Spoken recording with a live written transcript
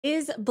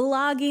Is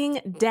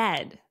blogging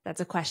dead?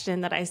 That's a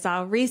question that I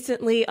saw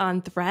recently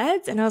on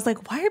Threads. And I was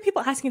like, why are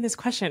people asking this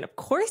question? Of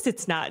course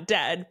it's not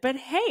dead. But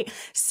hey,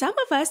 some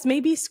of us may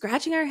be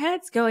scratching our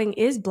heads going,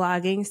 is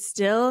blogging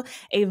still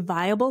a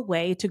viable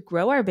way to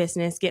grow our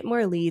business, get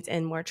more leads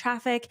and more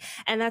traffic?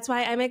 And that's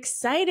why I'm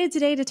excited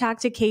today to talk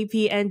to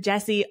KP and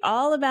Jessie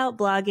all about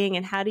blogging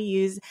and how to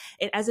use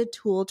it as a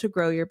tool to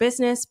grow your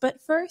business. But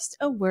first,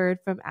 a word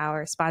from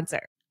our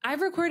sponsor.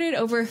 I've recorded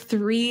over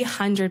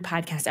 300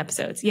 podcast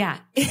episodes. Yeah,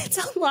 it's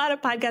a lot of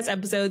podcast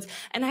episodes,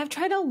 and I've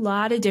tried a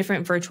lot of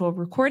different virtual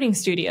recording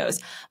studios,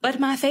 but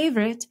my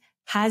favorite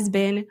has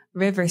been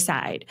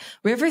Riverside.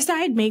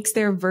 Riverside makes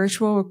their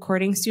virtual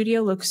recording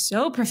studio look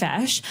so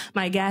profesh.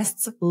 My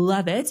guests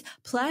love it.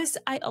 Plus,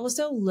 I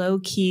also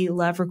low-key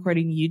love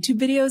recording YouTube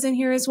videos in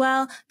here as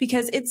well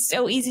because it's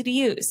so easy to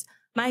use.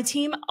 My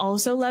team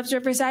also loves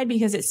Riverside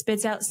because it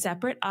spits out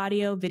separate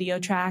audio, video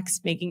tracks,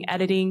 making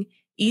editing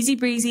easy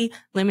breezy,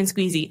 lemon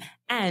squeezy.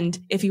 And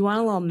if you want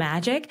a little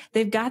magic,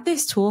 they've got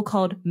this tool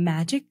called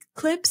Magic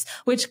Clips,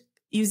 which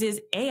uses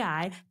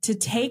AI to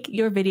take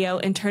your video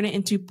and turn it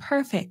into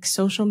perfect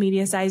social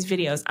media size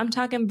videos. I'm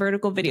talking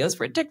vertical videos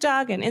for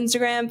TikTok and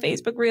Instagram,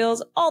 Facebook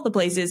Reels, all the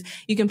places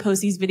you can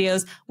post these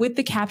videos with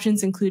the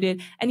captions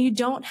included. And you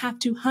don't have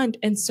to hunt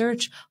and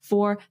search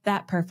for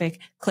that perfect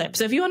clip.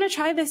 So if you want to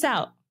try this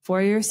out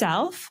for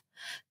yourself,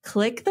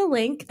 click the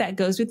link that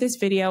goes with this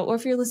video, or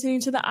if you're listening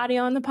to the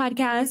audio on the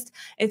podcast,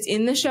 it's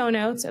in the show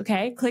notes,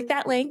 okay? Click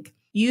that link,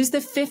 use the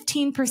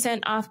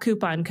 15% off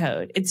coupon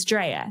code. It's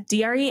Drea,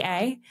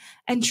 D-R-E-A,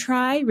 and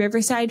try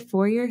Riverside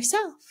for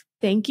yourself.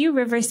 Thank you,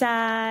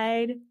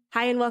 Riverside.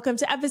 Hi, and welcome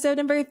to episode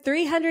number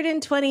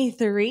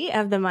 323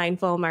 of the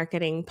Mindful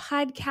Marketing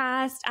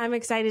Podcast. I'm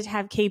excited to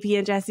have KP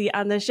and Jessie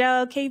on the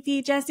show.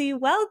 KP, Jessie,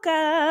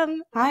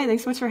 welcome. Hi,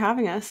 thanks so much for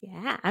having us.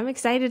 Yeah, I'm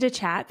excited to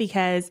chat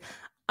because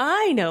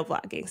I know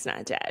blogging's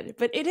not dead,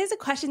 but it is a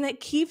question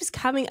that keeps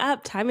coming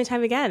up time and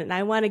time again. And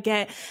I want to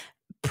get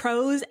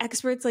pros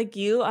experts like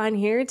you on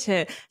here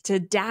to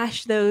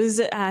dash those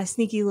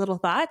sneaky little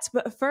thoughts.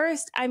 But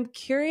first, I'm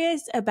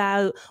curious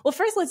about, well,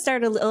 first, let's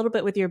start a little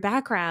bit with your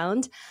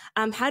background.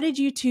 How did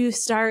you two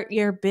start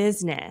your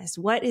business?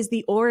 What is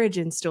the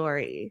origin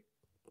story?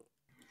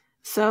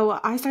 So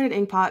I started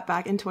Inkpot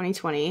back in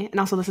 2020. And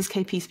also this is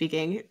KP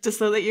speaking, just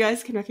so that you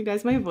guys can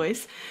recognize my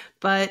voice.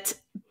 But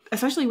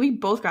essentially, we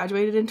both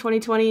graduated in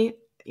 2020.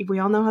 We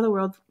all know how the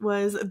world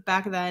was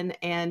back then.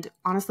 And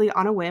honestly,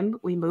 on a whim,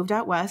 we moved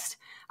out west.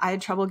 I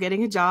had trouble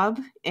getting a job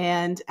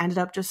and ended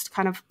up just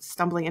kind of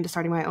stumbling into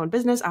starting my own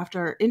business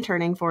after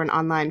interning for an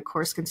online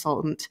course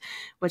consultant,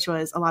 which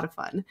was a lot of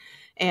fun.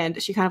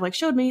 And she kind of like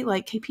showed me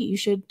like, KP, you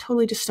should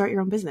totally just start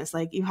your own business.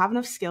 Like you have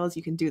enough skills,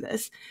 you can do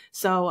this.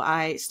 So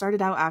I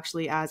started out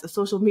actually as a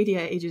social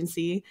media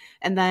agency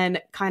and then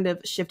kind of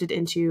shifted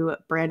into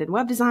brand and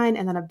web design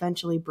and then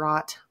eventually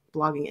brought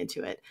blogging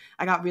into it.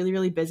 I got really,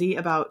 really busy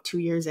about 2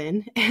 years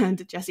in,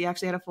 and Jessie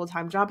actually had a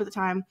full-time job at the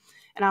time.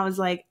 And I was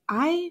like,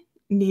 I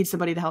need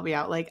somebody to help me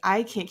out. Like,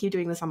 I can't keep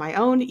doing this on my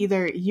own.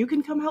 Either you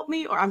can come help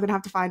me or I'm going to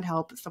have to find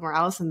help somewhere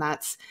else. And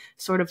that's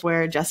sort of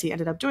where Jessie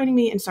ended up joining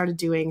me and started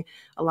doing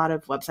a lot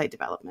of website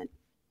development.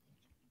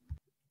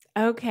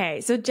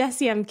 Okay. So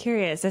Jessie, I'm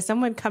curious, as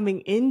someone coming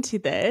into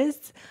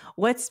this,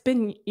 what's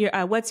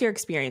your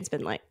experience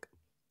been like?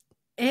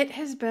 It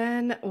has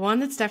been one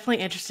that's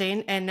definitely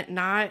interesting and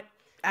not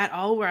at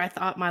all where I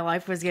thought my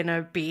life was going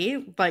to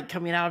be. Like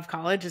coming out of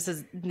college, this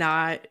is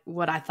not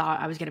what I thought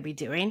I was going to be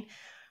doing.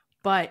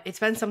 But it's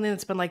been something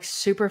that's been like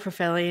super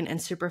fulfilling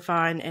and super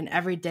fun. And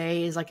every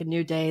day is like a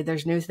new day.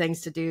 There's new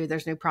things to do.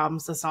 There's new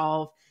problems to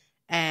solve.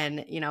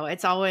 And, you know,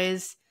 it's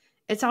always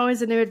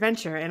a new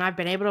adventure. And I've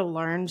been able to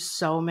learn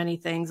so many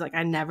things. Like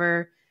I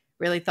never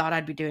really thought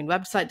I'd be doing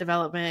website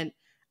development.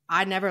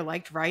 I never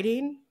liked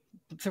writing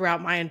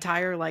throughout my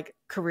entire like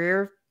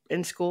career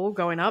in school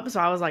growing up.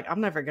 So I was like,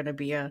 I'm never going to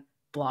be a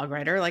blog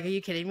writer. Like, are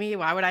you kidding me?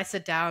 Why would I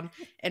sit down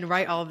and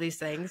write all of these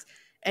things?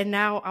 And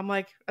now I'm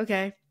like,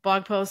 okay,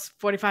 blog post,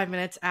 45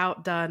 minutes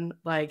out, done,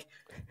 like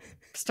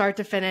start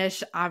to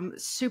finish. I'm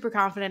super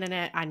confident in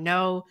it. I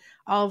know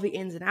all the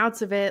ins and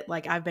outs of it.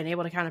 Like I've been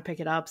able to kind of pick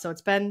it up. So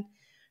it's been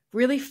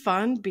really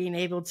fun being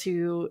able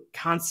to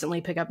constantly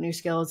pick up new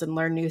skills and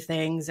learn new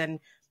things and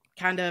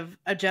kind of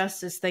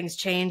adjust as things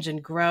change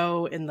and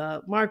grow in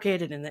the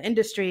market and in the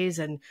industries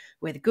and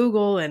with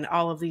Google and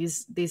all of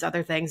these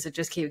other things that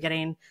just keep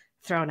getting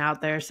thrown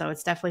out there. So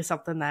it's definitely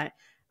something that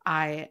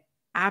I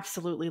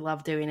absolutely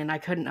love doing, and I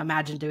couldn't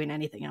imagine doing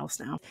anything else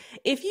now.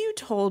 If you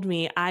told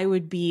me I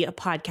would be a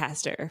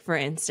podcaster, for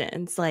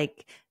instance,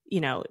 like,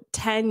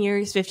 10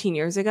 years, 15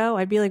 years ago,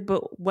 I'd be like,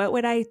 but what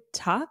would I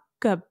talk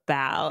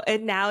about?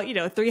 And now,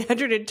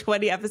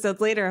 320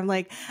 episodes later, I'm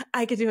like,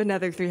 I could do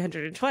another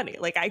 320.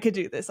 Like I could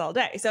do this all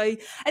day. So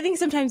I think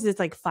sometimes it's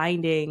like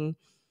finding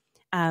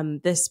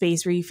the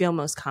space where you feel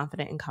most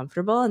confident and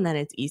comfortable, and then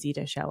it's easy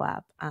to show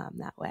up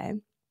that way.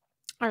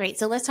 All right,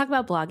 so let's talk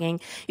about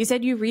blogging. You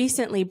said you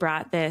recently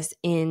brought this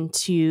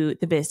into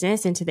the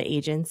business, into the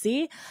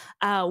agency.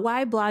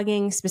 Why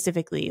blogging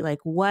specifically? Like,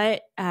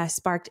 what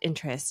sparked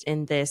interest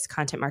in this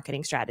content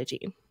marketing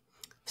strategy?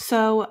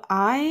 So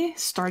I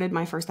started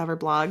my first ever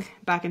blog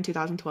back in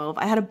 2012.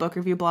 I had a book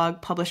review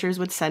blog. Publishers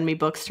would send me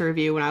books to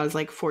review when I was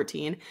like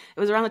 14. It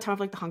was around the time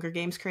of like the Hunger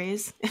Games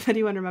craze, if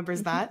anyone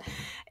remembers that.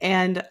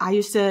 And I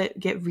used to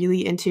get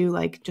really into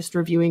like just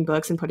reviewing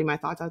books and putting my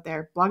thoughts out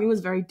there. Blogging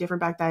was very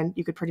different back then.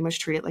 You could pretty much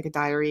treat it like a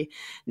diary.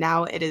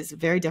 Now it is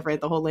very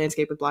different. The whole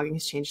landscape with blogging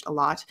has changed a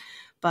lot.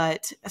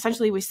 But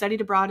essentially, we studied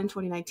abroad in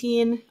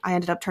 2019. I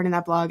ended up turning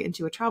that blog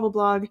into a travel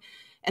blog.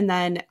 And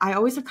then I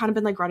always have kind of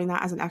been like running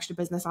that as an extra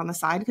business on the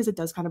side because it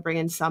does kind of bring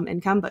in some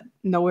income, but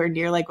nowhere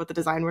near like what the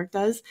design work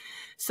does.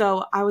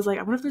 So I was like,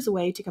 I wonder if there's a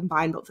way to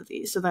combine both of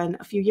these. So then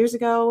a few years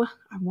ago,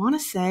 I want to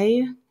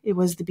say it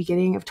was the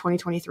beginning of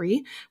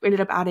 2023, we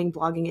ended up adding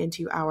blogging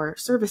into our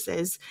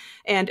services.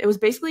 And it was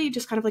basically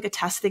just kind of like a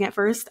test thing at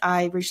first.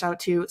 I reached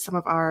out to some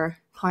of our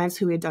clients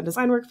who we had done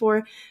design work for.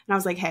 And I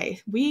was like, hey,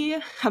 we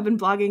have been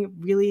blogging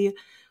really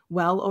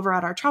well over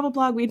at our travel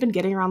blog. We'd been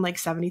getting around like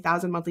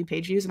 70,000 monthly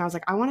page views. And I was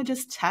like, I want to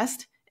just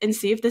test and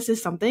see if this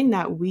is something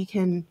that we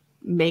can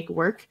make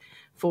work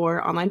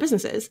for online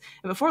businesses.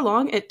 And before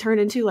long, it turned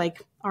into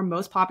like our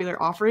most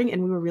popular offering.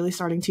 And we were really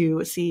starting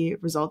to see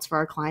results for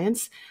our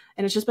clients.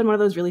 And it's just been one of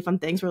those really fun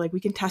things where like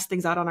we can test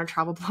things out on our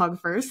travel blog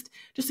first,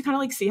 just to kind of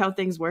like see how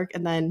things work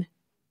and then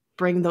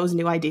bring those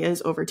new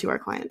ideas over to our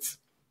clients.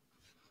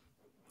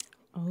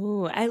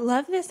 Oh, I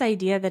love this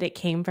idea that it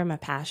came from a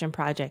passion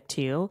project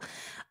too.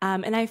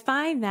 And I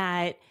find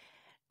that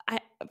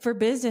for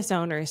business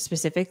owners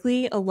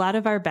specifically, a lot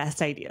of our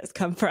best ideas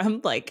come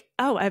from like,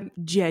 oh, I'm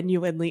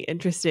genuinely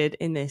interested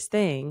in this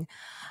thing.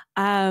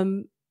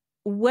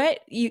 What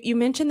you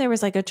mentioned there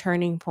was like a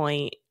turning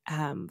point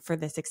for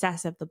the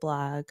success of the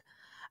blog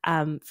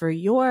for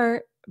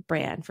your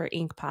brand, for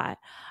Inkpot.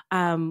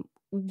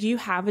 Do you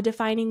have a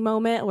defining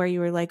moment where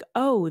you were like,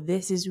 oh,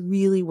 this is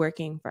really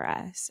working for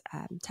us?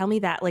 Tell me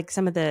that, like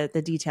some of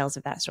the details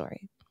of that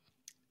story.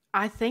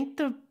 I think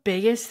the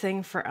biggest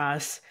thing for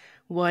us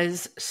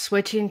was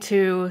switching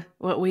to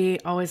what we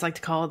always like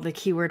to call the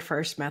keyword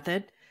first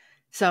method.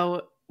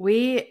 So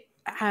we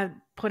had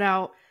put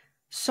out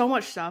so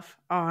much stuff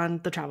on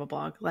the travel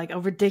blog, like a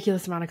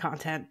ridiculous amount of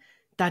content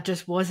that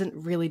just wasn't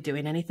really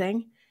doing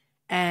anything.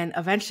 And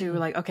eventually we were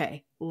like,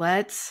 okay,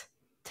 let's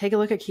take a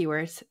look at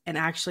keywords and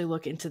actually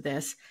look into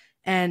this.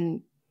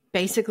 And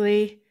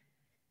basically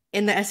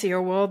in the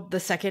SEO world, the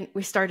second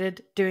we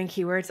started doing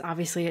keywords,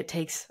 obviously it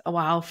takes a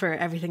while for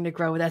everything to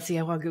grow with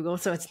SEO on Google.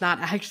 So it's not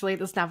actually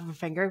the snap of a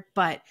finger.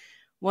 But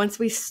once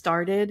we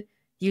started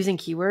using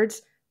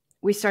keywords,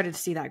 we started to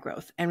see that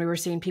growth. And we were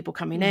seeing people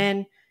coming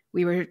in.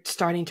 We were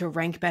starting to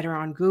rank better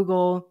on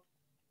Google.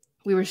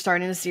 We were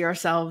starting to see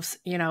ourselves,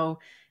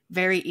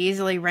 very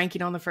easily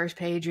ranking on the first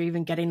page or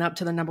even getting up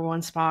to the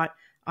 #1 spot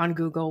on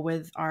Google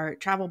with our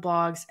travel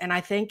blogs. And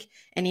I think,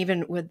 and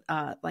even with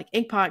like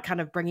Inkpot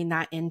kind of bringing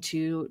that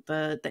into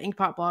the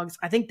Inkpot blogs,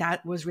 I think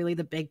that was really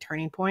the big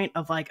turning point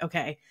of like,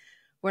 okay,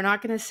 we're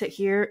not going to sit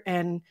here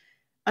and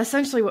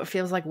essentially what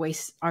feels like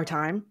waste our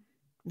time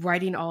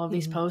writing all of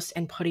these posts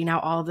and putting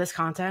out all of this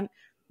content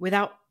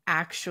without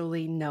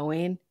actually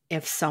knowing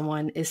if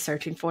someone is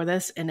searching for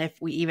this and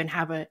if we even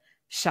have a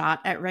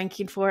shot at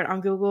ranking for it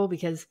on Google.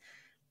 Because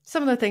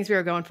some of the things we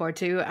were going for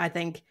too, I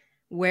think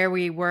where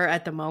we were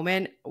at the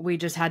moment, we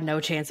just had no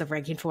chance of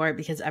ranking for it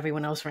because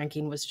everyone else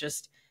ranking was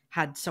just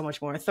had so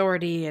much more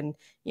authority and,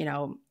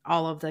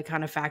 all of the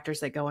kind of factors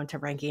that go into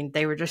ranking,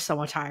 they were just so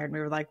much higher. And we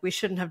were like, we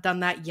shouldn't have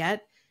done that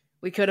yet.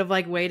 We could have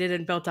like waited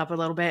and built up a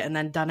little bit and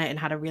then done it and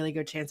had a really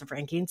good chance of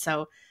ranking.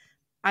 So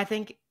I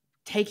think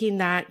taking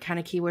that kind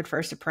of keyword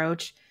first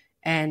approach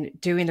and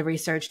doing the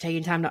research,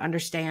 taking time to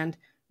understand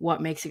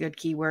what makes a good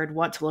keyword,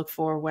 what to look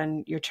for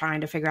when you're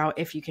trying to figure out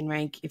if you can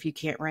rank, if you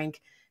can't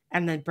rank,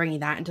 and then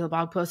bringing that into the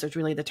blog post is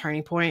really the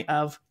turning point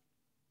of,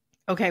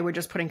 okay, we're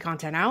just putting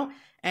content out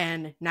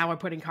and now we're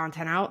putting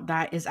content out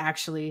that is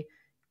actually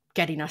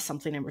getting us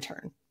something in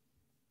return.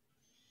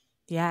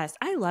 Yes,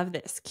 I love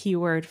this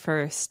keyword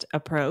first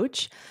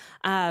approach.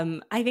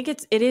 I think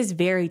it is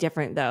very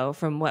different though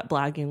from what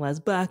blogging was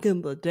back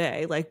in the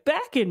day, like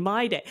back in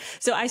my day.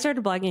 So I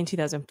started blogging in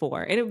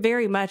 2004 and it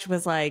very much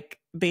was like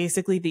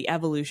basically the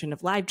evolution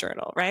of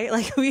LiveJournal, right?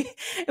 Like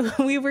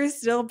we were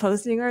still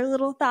posting our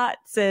little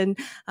thoughts and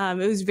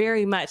it was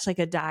very much like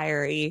a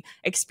diary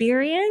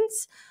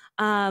experience.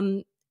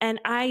 And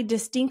I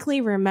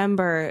distinctly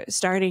remember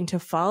starting to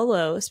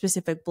follow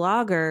specific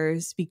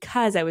bloggers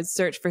because I would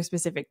search for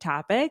specific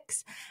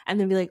topics and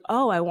then be like,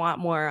 oh, I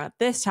want more on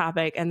this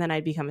topic. And then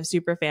I'd become a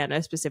super fan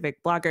of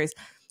specific bloggers.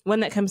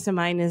 One that comes to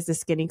mind is The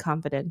Skinny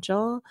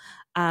Confidential.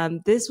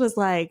 This was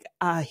like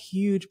a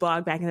huge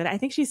blog back in the day. I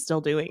think she's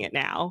still doing it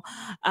now.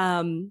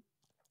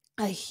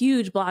 A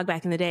huge blog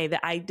back in the day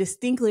that I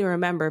distinctly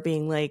remember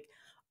being like,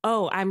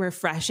 oh, I'm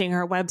refreshing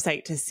her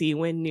website to see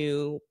when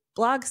new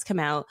blogs come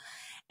out.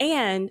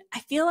 And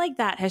I feel like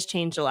that has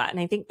changed a lot. And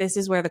I think this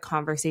is where the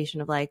conversation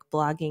of like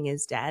blogging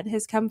is dead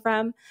has come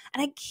from.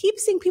 And I keep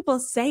seeing people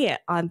say it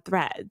on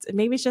threads. And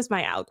maybe it's just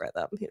my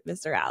algorithm.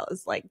 Mr. Al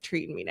is like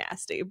treating me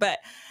nasty. But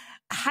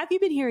have you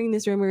been hearing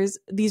these rumors,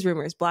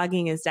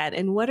 blogging is dead?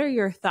 And what are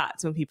your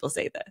thoughts when people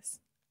say this?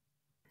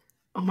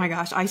 Oh my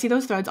gosh, I see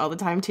those threads all the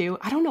time too.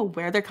 I don't know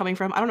where they're coming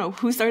from. I don't know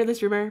who started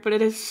this rumor, but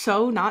it is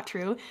so not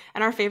true.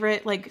 And our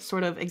favorite like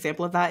sort of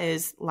example of that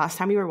is last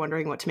time you were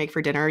wondering what to make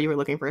for dinner, you were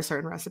looking for a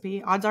certain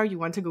recipe. Odds are you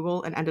went to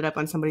Google and ended up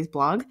on somebody's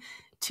blog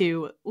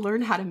to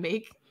learn how to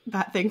make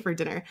that thing for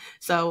dinner.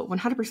 So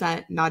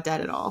 100% not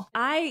dead at all.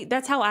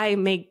 That's how I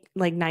make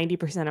like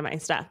 90% of my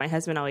stuff. My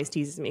husband always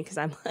teases me because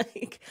I'm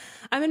like,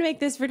 I'm going to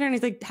make this for dinner.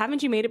 He's like,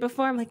 haven't you made it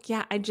before? I'm like,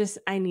 yeah,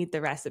 I need the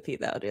recipe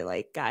though to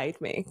like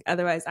guide me.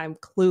 Otherwise I'm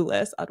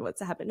clueless on what's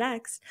to happen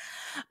next.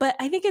 But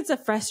I think it's a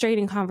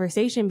frustrating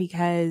conversation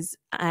because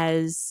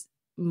as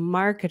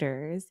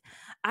marketers,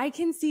 I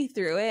can see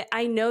through it.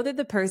 I know that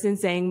the person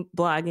saying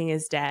blogging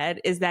is dead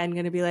is then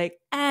going to be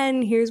like,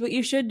 and here's what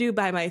you should do,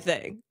 buy my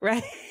thing,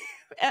 right?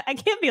 I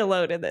can't be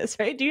alone in this,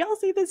 right? Do y'all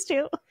see this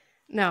too?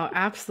 No,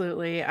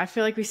 absolutely. I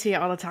feel like we see it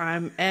all the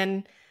time.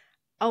 And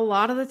a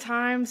lot of the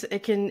times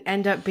it can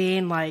end up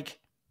being like,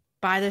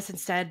 buy this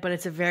instead, but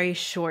it's a very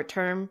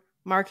short-term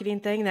marketing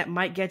thing that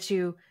might get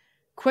you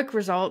quick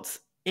results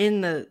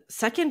in the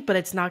second, but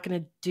it's not going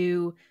to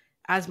do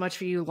as much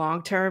for you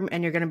long-term.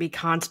 And you're going to be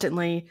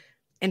constantly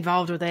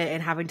involved with it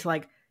and having to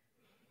like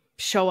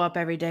show up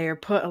every day or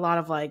put a lot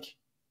of like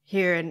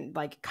here and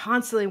like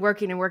constantly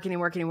working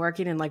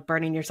and like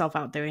burning yourself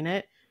out doing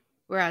it.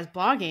 Whereas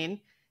blogging,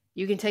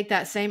 you can take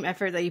that same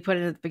effort that you put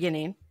in at the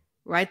beginning,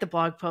 write the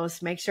blog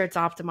post, make sure it's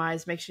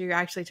optimized, make sure you're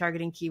actually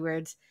targeting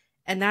keywords.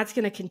 And that's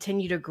going to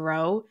continue to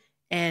grow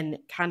and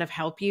kind of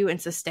help you and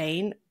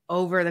sustain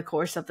over the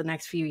course of the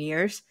next few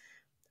years.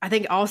 I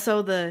think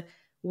also the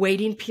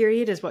waiting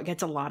period is what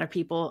gets a lot of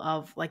people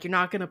of like, you're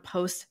not going to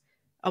post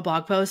a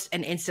blog post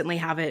and instantly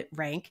have it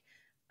rank.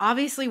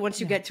 Obviously,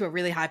 once you get to a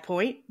really high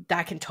point,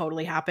 that can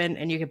totally happen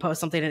and you can post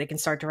something and it can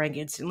start to rank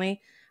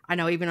instantly. I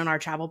know even on our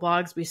travel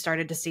blogs, we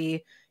started to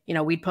see,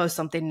 we'd post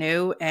something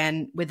new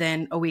and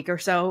within a week or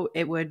so,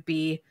 it would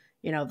be,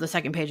 the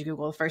second page of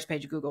Google, the first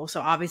page of Google.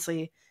 So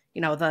obviously,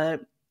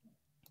 the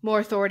more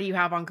authority you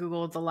have on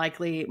Google,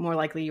 the more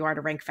likely you are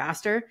to rank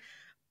faster.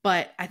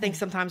 But I think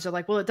sometimes they're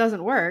like, well, it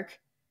doesn't work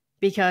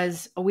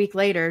because a week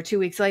later, 2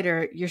 weeks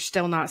later, you're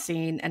still not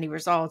seeing any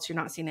results. You're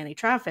not seeing any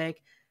traffic.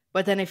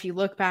 But then if you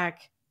look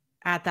back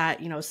at that,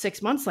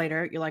 6 months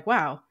later, you're like,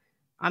 wow,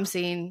 I'm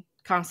seeing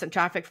constant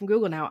traffic from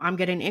Google now. I'm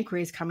getting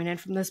inquiries coming in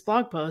from this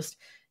blog post.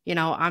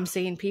 I'm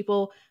seeing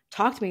people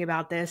talk to me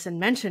about this and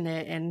mention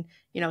it and,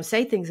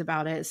 say things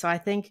about it. So I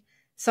think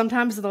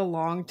sometimes the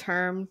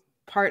long-term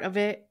part of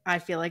it, I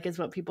feel like is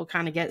what people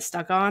kind of get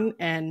stuck on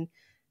and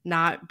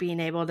not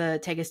being able to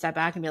take a step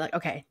back and be like,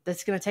 okay, this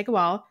is going to take a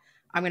while.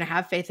 I'm going to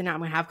have faith in it. I'm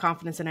going to have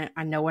confidence in it.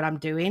 I know what I'm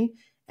doing.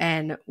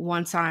 And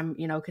once I'm,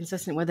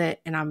 consistent with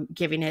it and I'm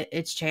giving it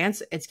its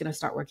chance, it's going to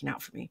start working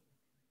out for me.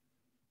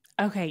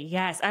 Okay.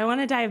 Yes. I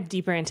want to dive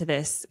deeper into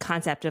this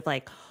concept of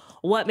like,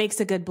 what makes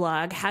a good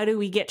blog? How do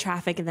we get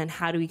traffic? And then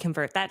how do we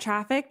convert that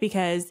traffic?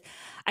 Because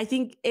I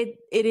think it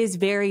is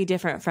very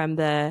different from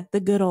the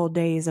good old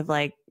days of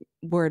like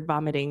word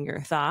vomiting your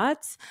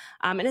thoughts.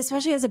 And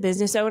especially as a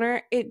business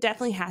owner, it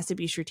definitely has to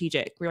be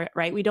strategic,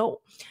 right? We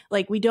don't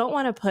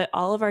want to put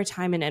all of our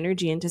time and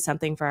energy into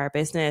something for our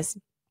business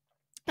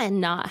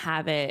and not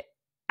have it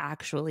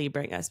actually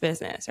bring us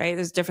business, right?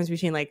 There's a difference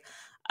between like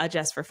a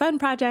just for fun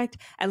project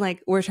and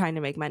like we're trying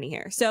to make money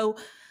here. So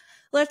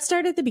let's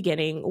start at the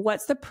beginning.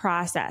 What's the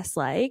process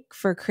like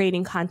for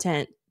creating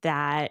content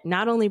that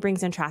not only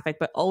brings in traffic,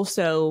 but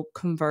also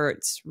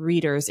converts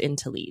readers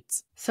into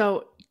leads?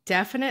 So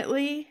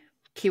definitely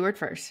keyword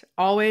first.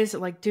 Always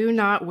like, do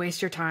not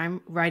waste your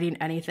time writing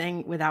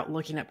anything without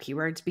looking up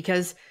keywords,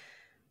 because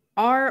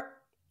our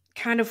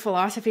kind of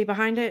philosophy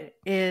behind it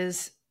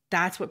is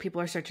that's what people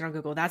are searching on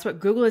Google. That's what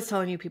Google is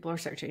telling you people are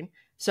searching.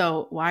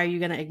 So why are you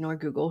going to ignore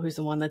Google, who's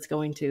the one that's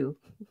going to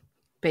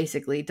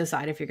basically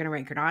decide if you're going to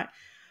rank or not?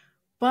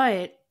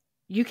 But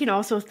you can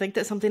also think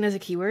that something is a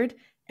keyword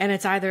and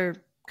it's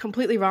either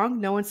completely wrong,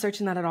 no one's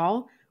searching that at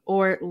all,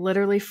 or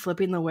literally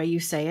flipping the way you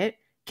say it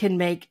can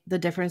make the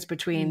difference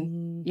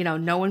between,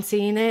 no one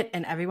seeing it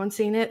and everyone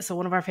seeing it. So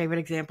one of our favorite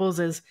examples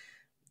is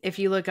if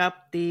you look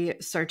up the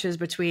searches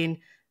between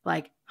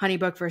like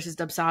Honeybook versus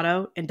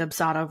Dubsado and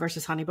Dubsado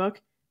versus Honeybook,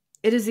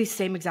 it is the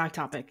same exact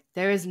topic.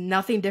 There is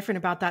nothing different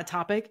about that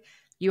topic.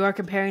 You are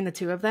comparing the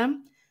two of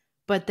them,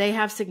 but they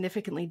have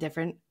significantly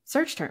different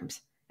search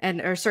terms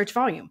or search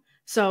volume.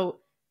 So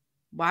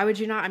why would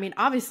you not? I mean,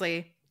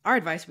 obviously, our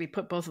advice would be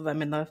put both of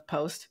them in the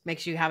post, make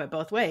sure you have it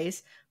both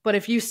ways. But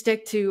if you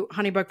stick to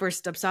Honeybook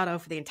versus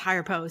Dubsado for the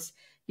entire post,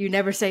 you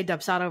never say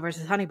Dubsado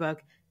versus Honeybook,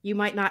 you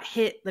might not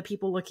hit the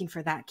people looking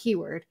for that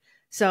keyword.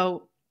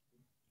 So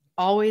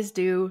always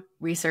do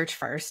research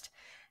first.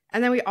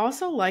 And then we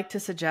also like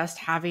to suggest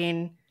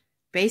having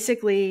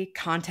basically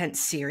content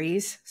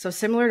series. So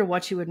similar to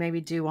what you would maybe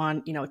do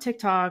on,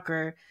 TikTok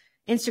or,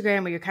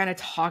 Instagram, where you're kind of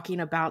talking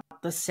about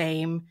the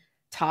same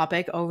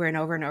topic over and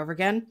over and over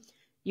again,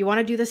 you want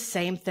to do the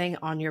same thing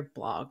on your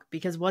blog,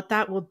 because what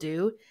that will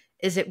do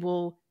is it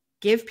will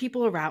give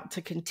people a route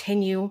to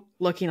continue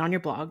looking on your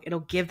blog.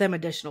 It'll give them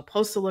additional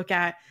posts to look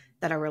at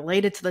that are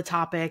related to the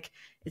topic.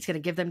 It's going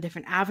to give them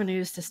different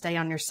avenues to stay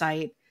on your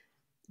site,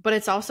 but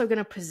it's also going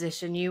to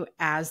position you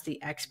as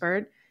the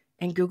expert.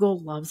 And Google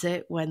loves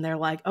it when they're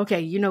like,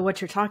 okay, you know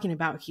what you're talking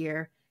about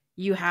here.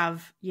 You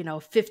have,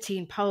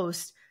 15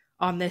 posts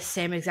on this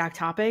same exact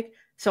topic.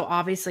 So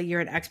obviously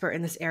you're an expert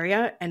in this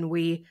area, and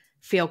we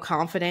feel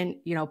confident,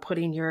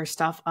 putting your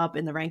stuff up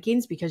in the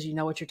rankings because you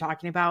know what you're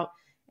talking about,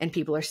 and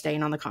people are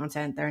staying on the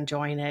content. They're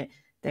enjoying it.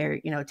 They're,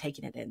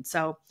 taking it in.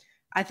 So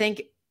I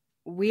think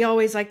we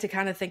always like to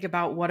kind of think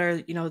about what are,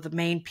 the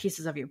main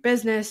pieces of your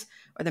business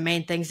or the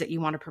main things that you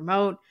want to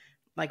promote.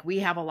 Like, we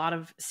have a lot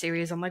of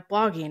series on like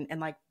blogging and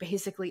like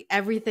basically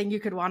everything you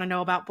could want to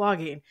know about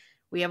blogging.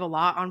 We have a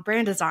lot on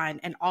brand design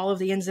and all of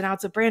the ins and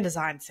outs of brand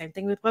design. Same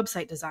thing with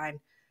website design.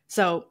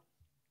 So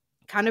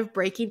kind of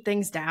breaking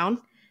things down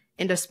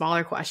into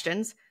smaller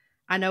questions.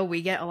 I know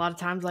we get a lot of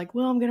times like,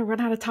 well, I'm going to run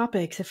out of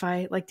topics if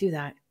I do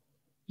that.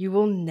 You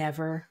will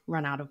never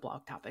run out of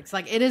blog topics.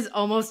 Like, it is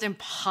almost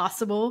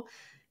impossible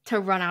to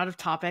run out of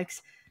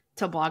topics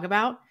to blog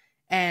about.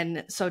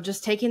 And so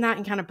just taking that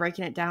and kind of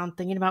breaking it down,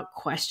 thinking about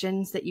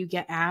questions that you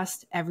get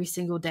asked every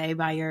single day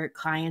by your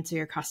clients or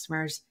your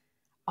customers,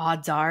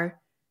 odds are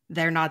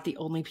they're not the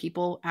only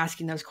people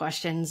asking those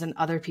questions, and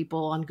other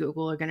people on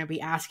Google are going to be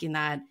asking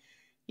that,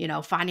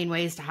 finding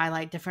ways to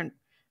highlight different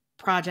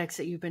projects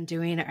that you've been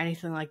doing or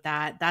anything like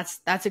that.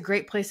 That's a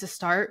great place to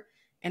start.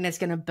 And it's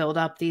going to build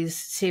up these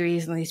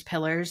series and these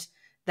pillars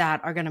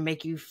that are going to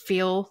make you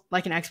feel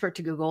like an expert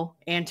to Google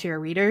and to your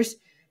readers.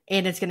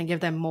 And it's going to give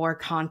them more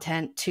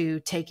content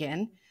to take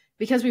in,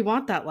 because we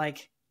want that,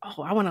 like,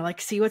 oh, I want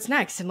to see what's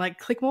next and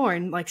click more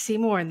and see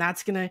more. And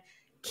that's going to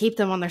keep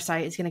them on their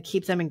site. It's going to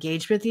keep them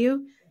engaged with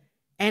you.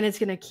 And it's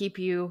going to keep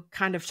you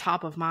kind of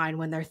top of mind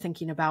when they're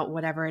thinking about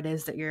whatever it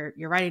is that you're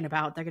writing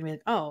about. They're going to be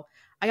like, oh,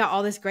 I got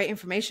all this great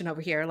information over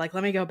here. Let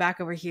me go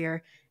back over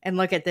here and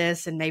look at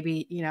this, and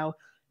maybe,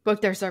 book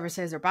their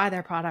services or buy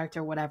their product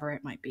or whatever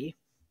it might be.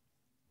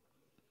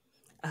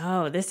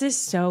 Oh, this is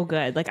so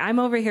good. I'm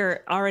over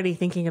here already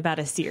thinking about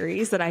a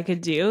series that I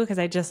could do, because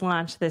I just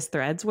launched this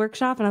Threads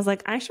workshop, and I was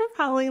like, I should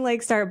probably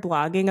start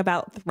blogging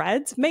about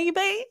Threads,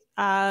 maybe.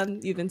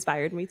 You've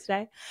inspired me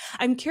today.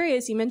 I'm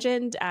curious, you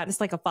mentioned, just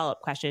a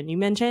follow-up question. You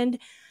mentioned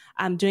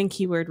doing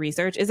keyword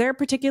research. Is there a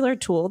particular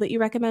tool that you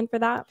recommend for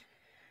that?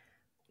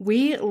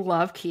 We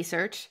love Key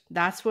Search.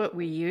 That's what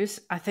we use.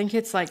 I think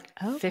it's $15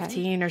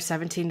 or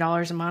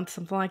 $17 a month,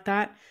 something like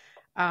that.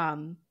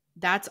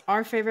 That's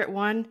our favorite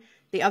one.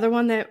 The other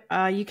one that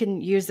you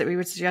can use that we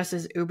would suggest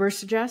is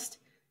Ubersuggest.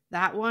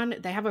 That one,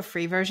 they have a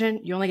free version.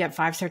 You only get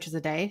 5 searches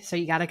a day. So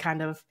you got to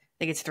I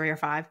think it's 3 or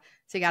 5.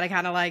 So you got to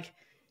kind of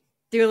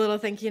do a little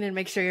thinking and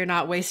make sure you're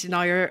not wasting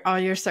all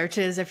your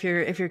searches if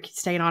you're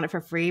staying on it for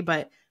free.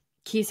 But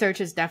Key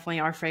Search is definitely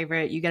our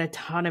favorite. You get a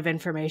ton of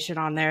information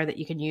on there that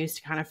you can use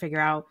to kind of figure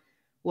out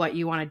what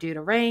you want to do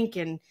to rank,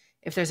 and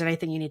if there's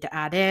anything you need to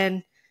add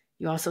in.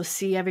 You also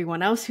see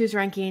everyone else who's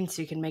ranking,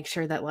 so you can make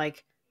sure that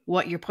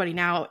what you're putting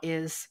out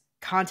is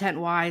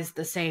content-wise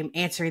the same,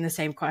 answering the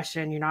same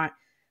question. You're not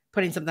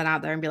putting something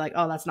out there and be like,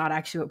 oh, that's not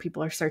actually what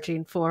people are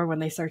searching for when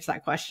they search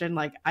that question.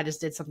 I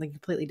just did something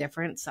completely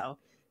different. So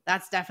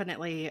that's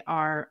definitely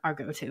our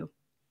go-to.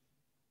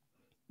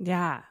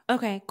 Yeah.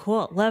 Okay,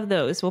 cool. Love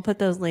those. We'll put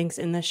those links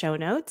in the show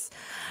notes.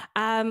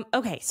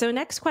 Okay. So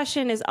next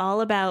question is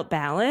all about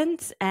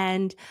balance.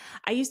 And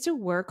I used to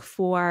work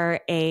for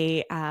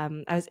I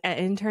was an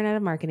intern at a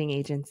marketing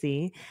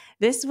agency.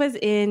 This was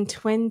in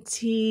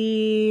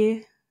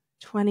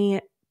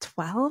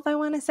 2012, I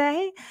want to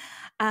say.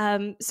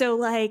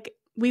 So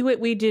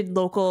we did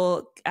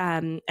local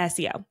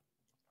SEO.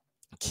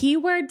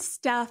 Keyword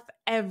stuff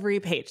every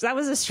page. That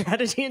was a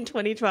strategy in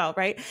 2012,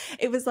 right?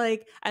 It was I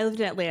lived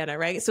in Atlanta,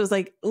 right? So it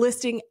was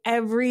listing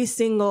every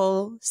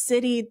single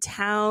city,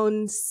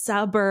 town,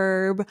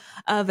 suburb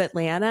of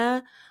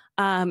Atlanta.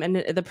 And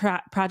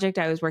the project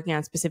I was working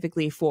on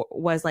specifically for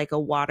was a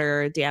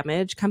water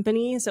damage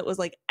company. So it was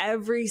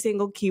every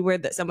single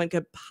keyword that someone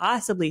could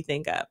possibly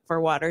think of for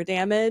water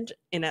damage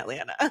in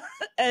Atlanta.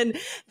 And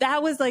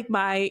that was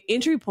my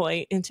entry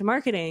point into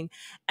marketing.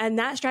 And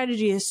that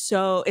strategy is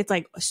so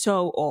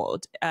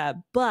old.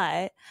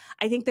 But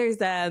I think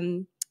there's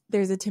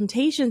a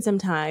temptation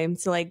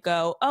sometimes to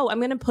go, oh, I'm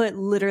going to put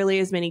literally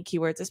as many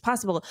keywords as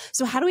possible.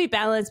 So how do we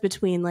balance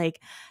between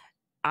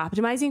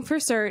optimizing for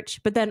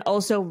search, but then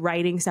also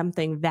writing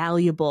something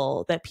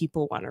valuable that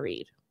people want to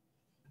read?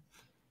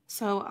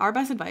 So our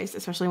best advice,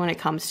 especially when it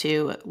comes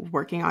to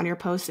working on your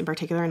posts in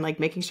particular and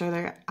making sure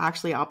they're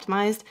actually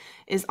optimized,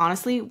 is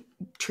honestly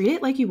treat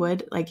it like you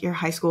would your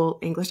high school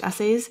English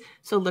essays.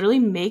 So literally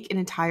make an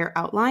entire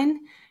outline,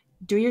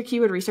 do your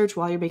keyword research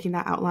while you're making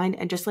that outline,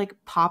 and just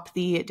pop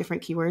the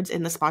different keywords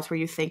in the spots where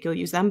you think you'll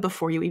use them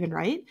before you even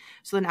write.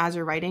 So then as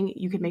you're writing,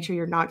 you can make sure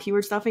you're not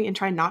keyword stuffing and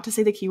try not to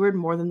say the keyword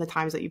more than the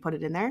times that you put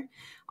it in there.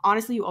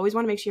 honestly, you always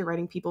want to make sure you're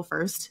writing people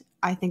first.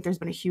 I think there's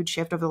been a huge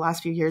shift over the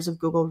last few years of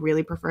Google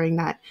really preferring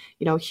that,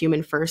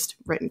 human first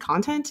written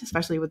content,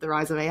 especially with the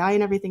rise of AI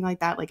and everything like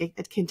that. Like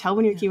it can tell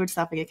when you're keyword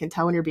stuffing, it can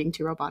tell when you're being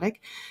too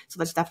robotic. So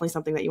that's definitely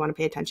something that you want to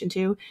pay attention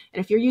to.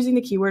 And if you're using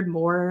the keyword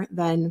more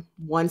than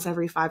once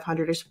every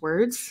 500-ish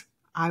words,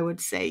 I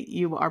would say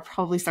you are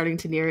probably starting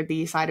to near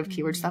the side of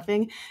keyword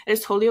stuffing. And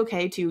it's totally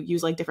okay to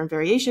use like different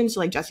variations.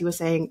 So like Jessie was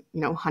saying,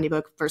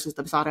 honeybook versus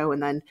dubsado,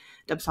 and then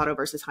dubsado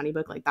versus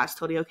honeybook, like that's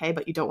totally okay.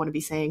 But you don't want to be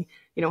saying,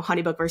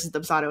 honeybook versus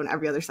dubsado in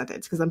every other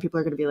sentence, because then people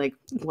are going to be like,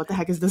 what the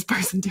heck is this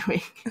person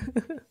doing?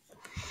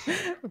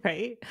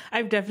 Right.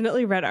 I've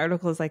definitely read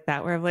articles like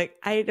that where I'm like,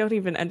 I don't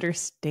even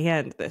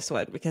understand this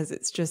one because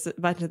it's just a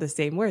bunch of the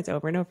same words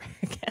over and over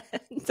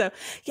again. So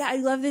yeah, I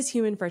love this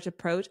human first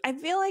approach. I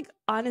feel like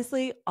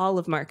honestly, all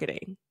of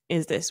marketing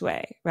is this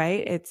way,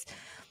 right? It's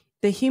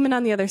the human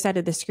on the other side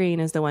of the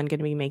screen is the one going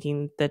to be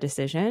making the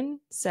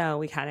decision. So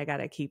we kind of got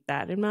to keep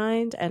that in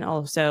mind and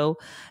also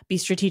be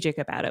strategic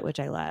about it, which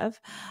I love.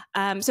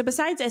 So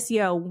besides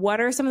SEO, what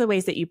are some of the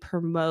ways that you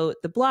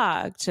promote the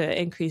blog to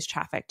increase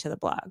traffic to the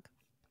blog?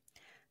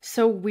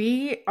 So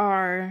we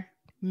are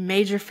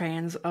major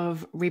fans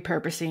of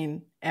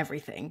repurposing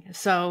everything.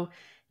 So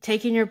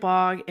taking your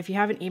blog, if you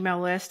have an email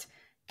list,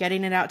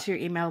 getting it out to your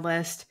email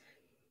list,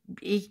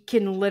 it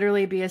can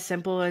literally be as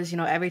simple as,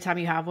 every time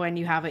you have one,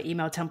 you have an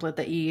email template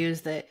that you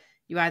use that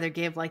you either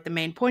give like the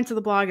main points of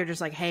the blog or just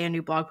like, hey, a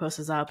new blog post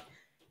is up,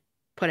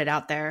 put it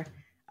out there.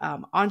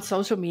 On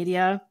social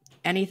media,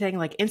 anything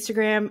like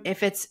Instagram,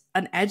 if it's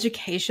an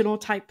educational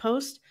type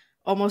post,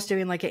 almost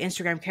doing like an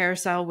Instagram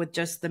carousel with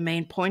just the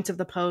main points of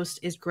the post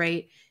is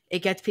great. It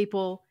gets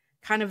people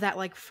kind of that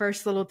like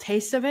first little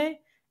taste of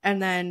it.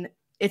 And then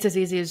it's as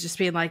easy as just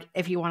being like,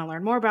 if you want to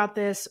learn more about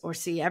this or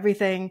see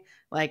everything,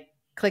 like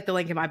click the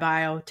link in my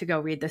bio to go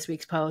read this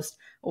week's post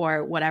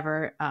or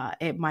whatever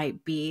it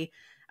might be.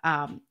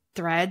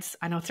 Threads.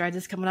 I know Threads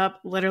is coming up,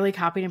 literally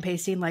copying and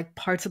pasting like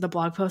parts of the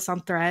blog posts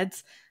on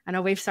Threads. I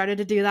know we've started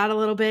to do that a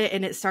little bit,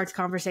 and it starts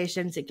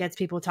conversations. It gets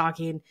people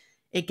talking.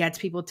 It gets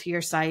people to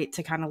your site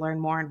to kind of learn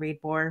more and read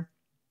more.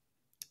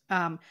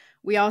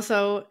 We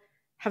also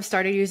have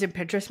started using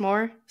Pinterest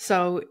more.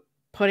 So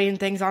putting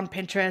things on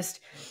Pinterest,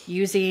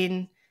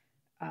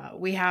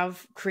 we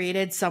have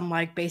created some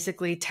like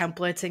basically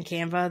templates in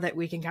Canva that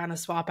we can kind of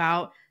swap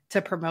out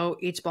to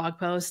promote each blog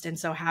post. And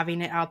so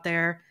having it out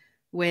there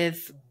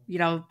with,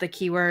 the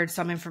keyword,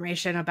 some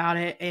information about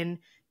it in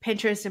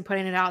Pinterest and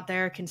putting it out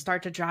there can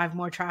start to drive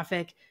more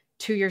traffic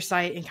to your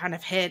site and kind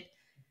of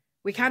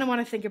we kind of want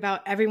to think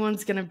about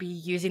everyone's going to be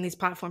using these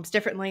platforms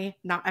differently.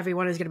 Not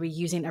everyone is going to be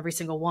using every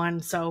single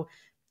one. So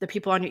the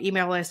people on your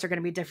email list are going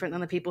to be different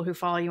than the people who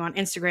follow you on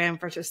Instagram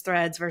versus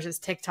Threads versus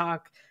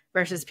TikTok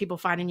versus people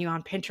finding you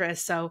on Pinterest.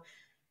 So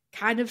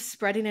kind of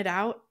spreading it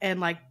out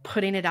and like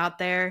putting it out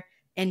there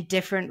in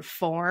different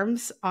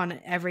forms on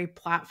every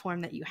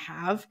platform that you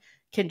have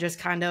can just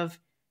kind of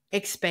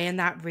expand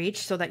that reach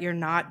so that you're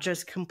not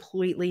just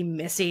completely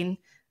missing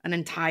an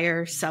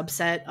entire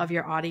subset of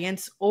your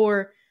audience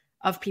or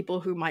of people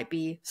who might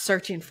be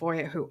searching for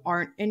it who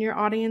aren't in your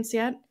audience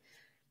yet.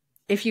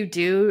 If you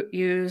do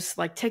use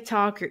like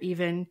TikTok or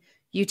even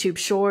YouTube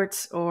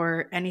Shorts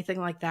or anything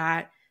like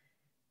that,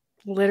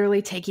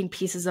 literally taking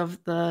pieces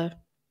of the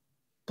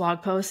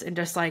blog post and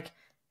just like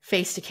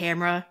face to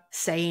camera,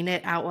 saying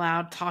it out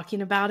loud,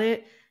 talking about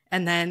it,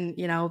 and then,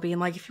 being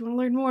like, if you want to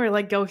learn more,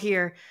 like go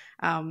here.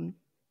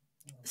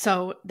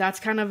 So that's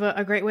kind of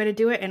a great way to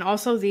do it. And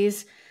also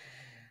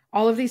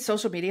all of these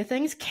social media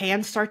things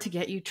can start to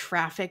get you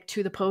traffic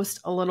to the post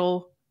a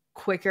little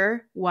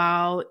quicker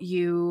while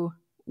you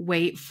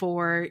wait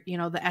for, the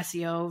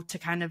SEO to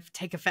kind of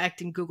take effect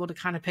and Google to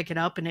kind of pick it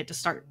up and it to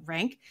start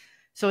rank.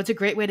 So it's a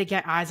great way to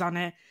get eyes on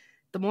it.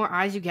 The more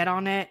eyes you get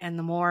on it and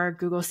the more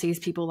Google sees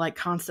people like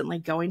constantly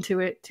going to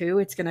it too,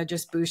 it's going to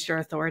just boost your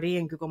authority,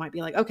 and Google might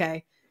be like,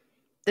 okay,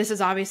 this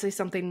is obviously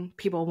something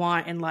people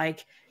want and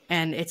like,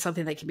 and it's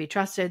something that can be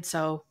trusted.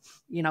 So,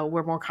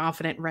 we're more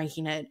confident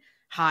ranking it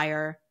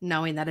higher,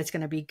 knowing that it's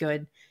going to be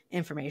good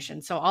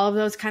information. So all of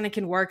those kind of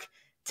can work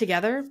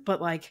together,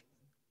 but like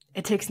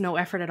it takes no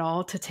effort at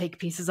all to take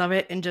pieces of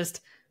it and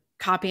just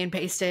copy and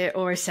paste it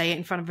or say it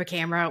in front of a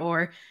camera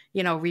or,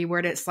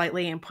 reword it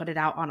slightly and put it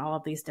out on all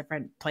of these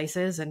different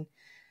places. And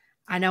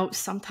I know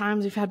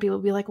sometimes we've had people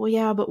be like, well,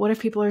 yeah, but what if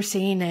people are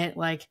seeing it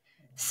like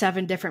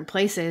 7 different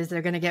places?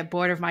 They're going to get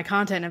bored of my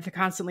content if they're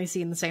constantly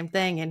seeing the same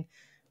thing. And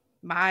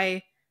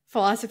my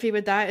philosophy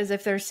with that is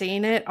if they're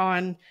seeing it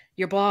on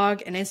your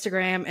blog and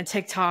Instagram and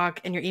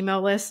TikTok and your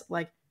email list,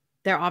 like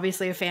they're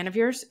obviously a fan of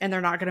yours and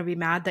they're not going to be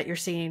mad that they're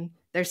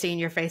seeing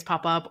your face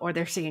pop up or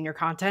they're seeing your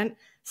content.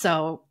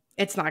 So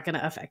it's not going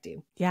to affect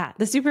you. Yeah.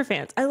 The super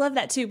fans. I love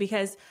that too,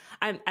 because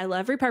I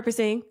love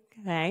repurposing.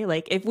 Okay.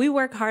 Like if we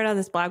work hard on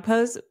this blog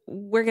post,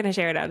 we're going to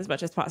share it out as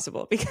much as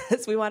possible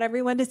because we want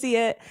everyone to see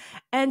it.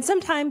 And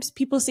sometimes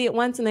people see it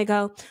once and they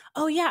go,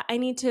 oh yeah, I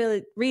need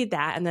to read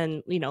that. And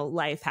then,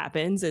 life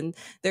happens and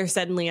they're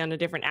suddenly on a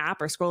different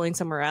app or scrolling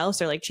somewhere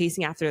else or like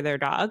chasing after their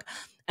dog.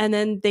 And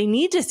then they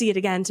need to see it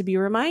again to be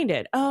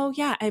reminded, oh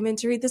yeah, I meant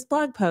to read this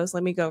blog post.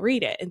 Let me go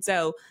read it. And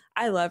so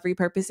I love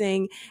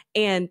repurposing,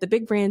 and the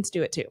big brands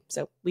do it too.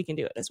 So we can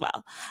do it as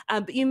well.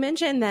 But you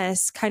mentioned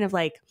this kind of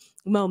like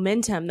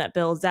momentum that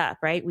builds up,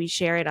 right? We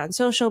share it on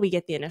social, we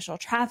get the initial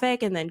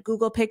traffic, and then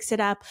Google picks it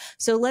up.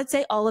 So let's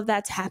say all of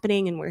that's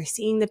happening and we're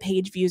seeing the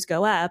page views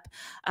go up.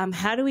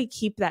 How do we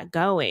keep that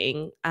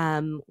going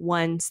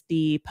once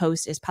the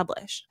post is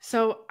published?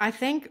 So I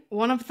think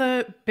one of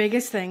the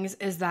biggest things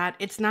is that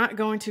it's not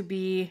going to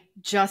be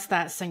just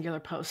that singular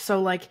post.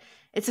 So like,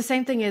 it's the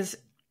same thing as,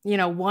 you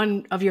know,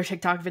 one of your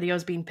TikTok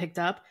videos being picked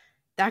up.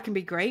 That can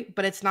be great,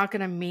 but it's not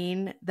going to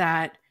mean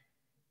that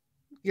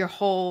your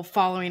whole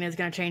following is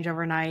going to change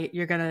overnight.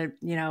 You're going to,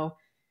 you know,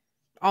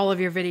 all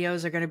of your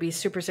videos are going to be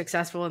super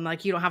successful, and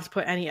like, you don't have to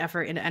put any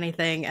effort into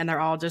anything, and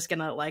they're all just going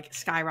to like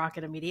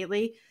skyrocket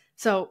immediately.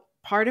 So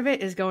part of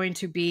it is going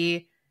to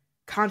be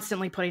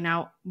constantly putting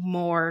out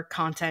more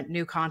content,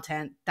 new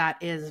content that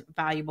is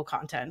valuable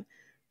content.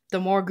 The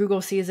more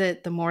Google sees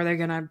it, the more they're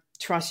going to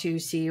trust you,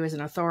 see you as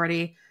an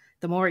authority.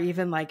 The more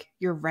even like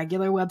your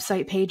regular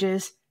website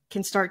pages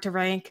can start to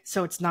rank.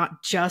 So it's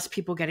not just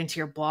people getting to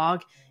your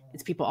blog,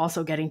 it's people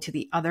also getting to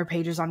the other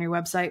pages on your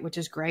website, which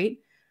is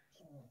great.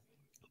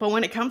 But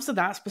when it comes to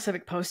that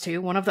specific post too,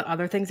 one of the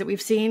other things that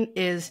we've seen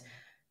is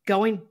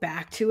going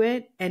back to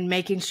it and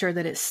making sure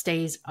that it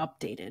stays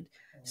updated.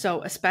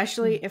 So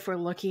especially if we're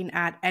looking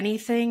at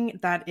anything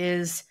that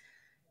is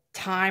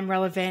time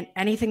relevant,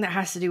 anything that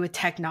has to do with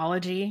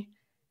technology,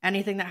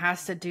 anything that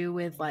has to do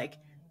with like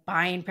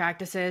buying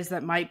practices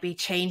that might be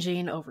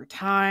changing over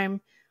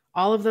time,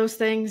 all of those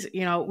things,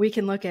 you know, we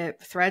can look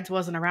at Threads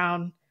wasn't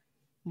around,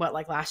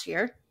 like last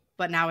year,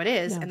 but now it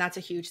is. Yeah. And that's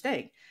a huge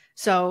thing.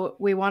 So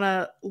we want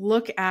to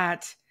look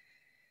at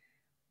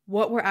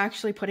what we're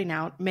actually putting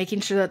out,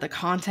 making sure that the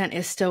content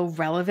is still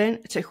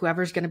relevant to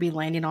whoever's going to be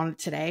landing on it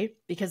today.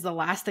 Because the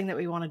last thing that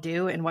we want to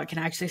do, and what can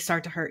actually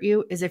start to hurt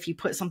you, is if you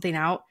put something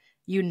out,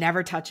 you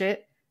never touch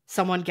it,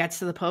 someone gets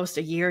to the post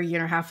a year and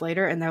a half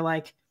later, and they're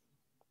like,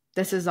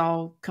 this is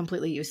all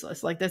completely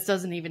useless. Like, this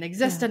doesn't even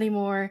exist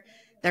anymore.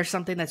 There's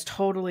something that's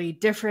totally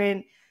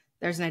different.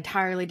 There's an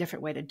entirely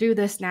different way to do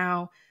this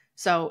now.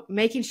 So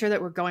making sure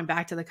that we're going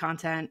back to the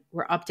content,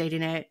 we're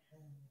updating it,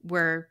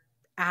 we're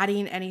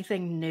adding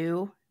anything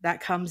new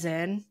that comes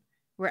in,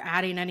 we're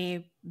adding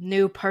any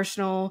new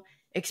personal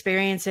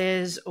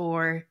experiences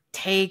or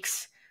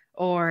takes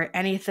or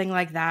anything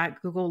like that.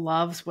 Google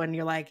loves when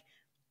you're like,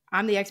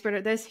 I'm the expert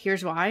at this.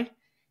 Here's why.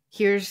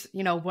 Here's,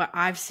 you know, what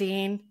I've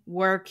seen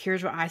work.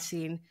 Here's what I've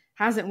seen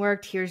hasn't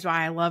worked. Here's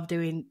why I love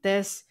doing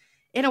this,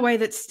 in a way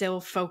that's still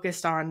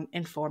focused on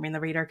informing the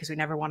reader, because we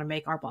never want to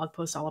make our blog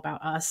posts all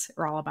about us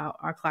or all about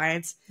our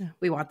clients. Yeah.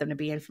 We want them to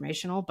be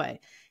informational, but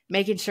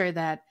making sure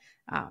that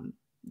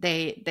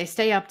they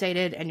stay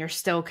updated and you're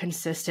still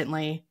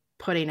consistently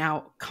putting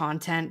out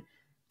content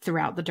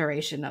throughout the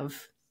duration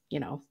of, you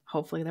know,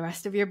 hopefully the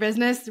rest of your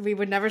business. We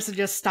would never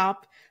suggest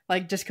stop,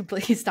 like just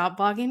completely stop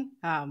blogging.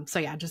 So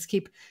yeah, just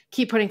keep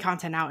putting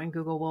content out, and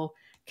Google will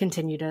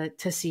continue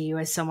to see you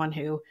as someone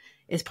who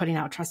is putting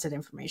out trusted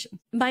information.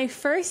 My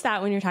first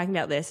thought when you're talking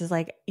about this is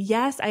like,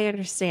 yes, I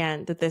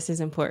understand that this is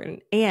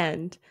important,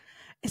 and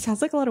it sounds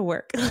like a lot of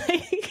work.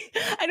 Like,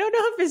 I don't know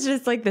if it's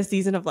just like the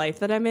season of life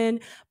that I'm in,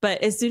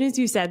 but as soon as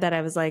you said that,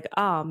 I was like,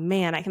 oh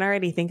man, I can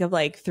already think of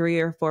like 3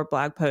 or 4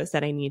 blog posts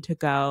that I need to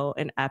go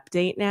and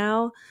update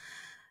now.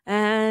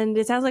 And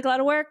it sounds like a lot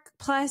of work.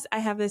 Plus, I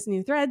have this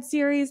new thread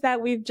series that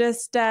we've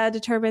just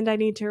determined I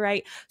need to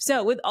write.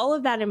 So with all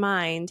of that in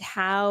mind,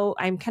 how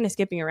I'm kind of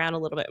skipping around a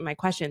little bit in my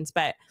questions,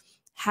 but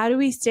how do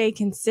we stay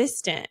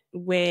consistent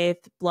with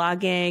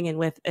blogging and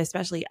with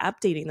especially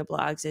updating the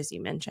blogs, as you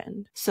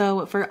mentioned?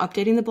 So for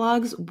updating the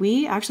blogs,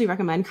 we actually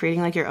recommend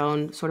creating like your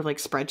own sort of like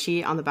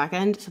spreadsheet on the back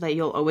end, so that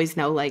you'll always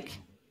know like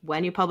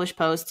when you publish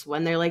posts,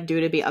 when they're like due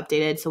to be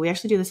updated. So we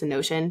actually do this in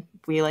Notion.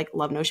 We like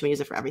love Notion. We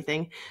use it for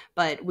everything.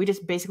 But we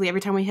just basically,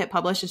 every time we hit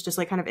publish, it's just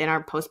like kind of in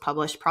our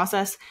post-publish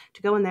process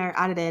to go in there,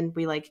 add it in.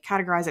 We like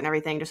categorize it and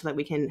everything, just so that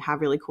we can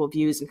have really cool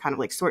views and kind of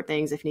like sort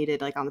things if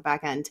needed, like on the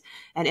back end.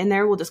 And in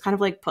there, we'll just kind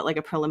of like put like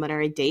a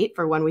preliminary date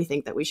for when we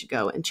think that we should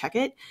go and check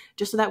it,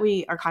 just so that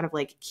we are kind of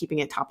like keeping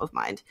it top of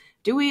mind.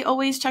 Do we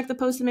always check the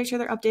posts and make sure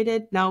they're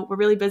updated? No, we're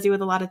really busy with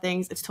a lot of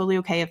things. It's totally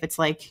okay if it's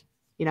like,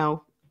 you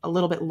know, a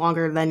little bit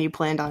longer than you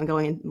planned on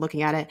going and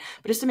looking at it,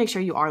 but just to make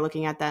sure you are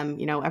looking at them,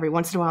 you know, every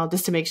once in a while,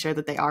 just to make sure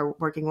that they are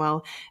working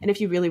well. And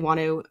if you really want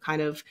to kind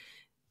of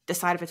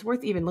decide if it's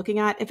worth even looking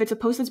at, if it's a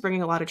post that's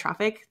bringing a lot of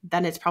traffic,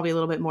 then it's probably a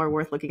little bit more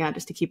worth looking at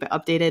just to keep it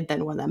updated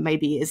than one that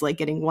maybe is like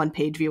getting 1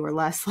 page view or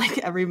less, like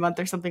every month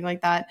or something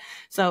like that.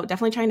 So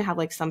definitely trying to have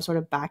like some sort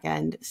of back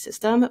end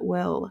system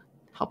will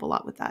help a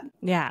lot with that.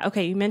 Yeah.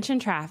 Okay. You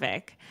mentioned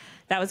traffic.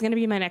 That was going to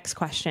be my next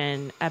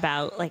question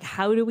about like,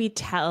 how do we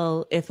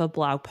tell if a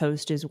blog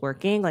post is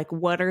working? Like,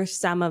 what are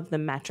some of the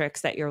metrics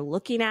that you're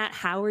looking at?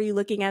 How are you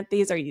looking at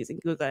these? Are you using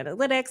Google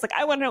Analytics? Like,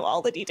 I want to know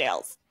all the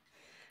details.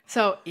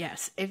 So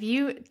yes, if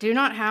you do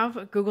not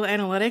have Google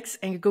Analytics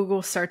and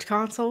Google Search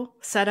Console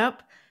set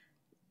up,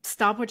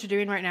 stop what you're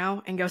doing right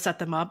now and go set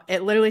them up.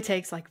 It literally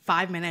takes like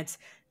 5 minutes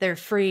They're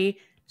free,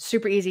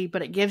 super easy,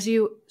 but it gives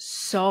you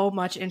so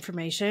much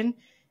information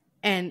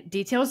and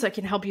details that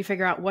can help you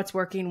figure out what's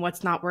working,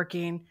 what's not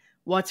working,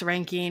 what's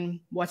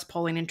ranking, what's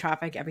pulling in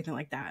traffic, everything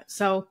like that.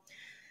 So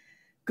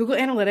Google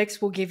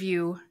Analytics will give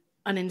you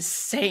an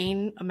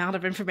insane amount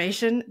of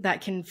information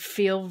that can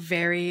feel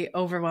very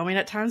overwhelming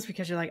at times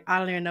because you're like, I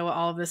don't even know what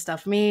all of this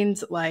stuff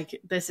means. Like,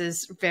 this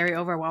is very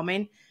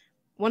overwhelming.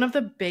 One of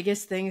the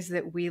biggest things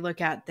that we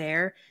look at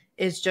there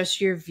is just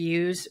your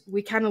views.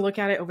 We kind of look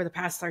at it over the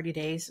past 30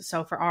 days.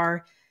 So for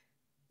our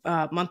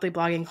monthly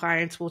blogging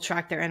clients, we'll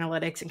track their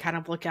analytics and kind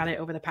of look at it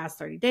over the past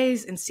 30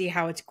 days and see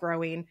how it's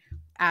growing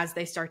as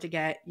they start to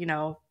get,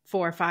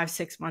 4, 5,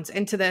 6 months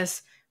into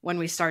this, when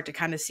we start to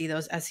kind of see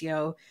those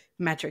SEO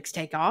metrics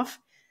take off.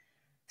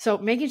 So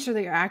making sure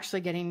that you're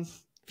actually getting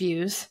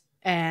views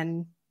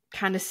and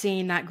kind of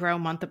seeing that grow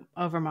month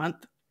over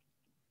month.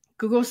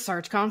 Google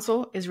Search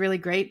Console is really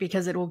great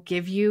because it will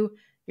give you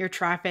your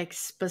traffic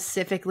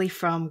specifically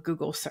from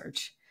Google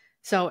search.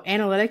 So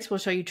analytics will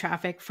show you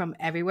traffic from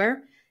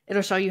everywhere.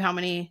 It'll show you how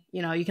many,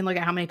 you can look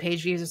at how many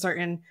page views a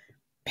certain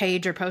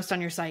page or post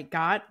on your site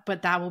got,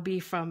 but that will be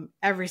from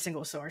every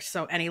single source.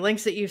 So any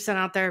links that you've sent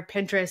out there,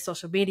 Pinterest,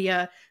 social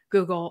media,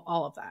 Google,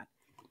 all of that.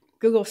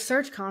 Google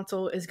Search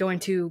Console is going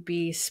to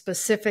be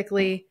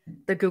specifically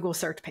the Google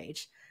search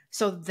page.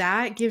 So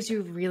that gives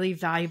you really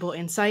valuable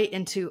insight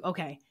into,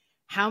 okay,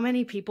 how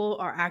many people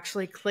are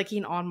actually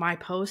clicking on my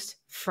post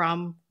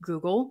from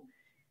Google?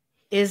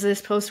 Is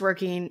this post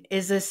working?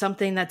 Is this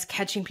something that's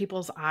catching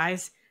people's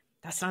eyes?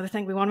 That's another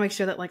thing. We want to make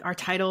sure that like our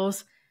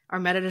titles, our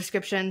meta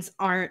descriptions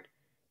aren't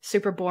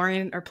super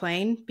boring or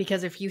plain,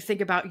 because if you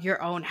think about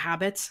your own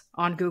habits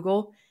on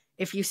Google,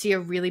 if you see a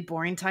really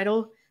boring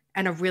title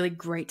and a really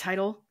great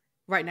title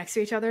right next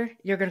to each other,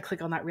 you're going to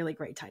click on that really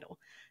great title.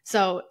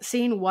 So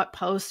seeing what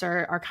posts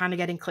are kind of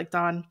getting clicked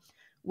on,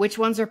 which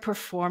ones are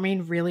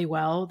performing really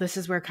well. This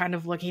is where kind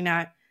of looking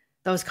at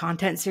those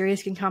content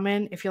series can come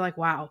in. If you're like,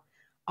 wow,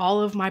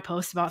 all of my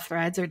posts about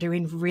threads are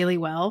doing really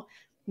well,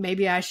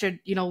 maybe I should,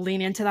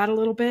 lean into that a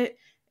little bit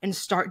and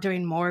start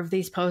doing more of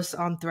these posts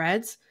on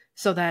threads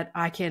so that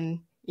I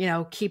can,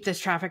 keep this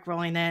traffic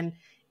rolling in,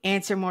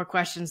 answer more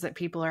questions that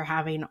people are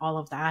having, all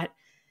of that.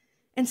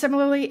 And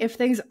similarly, if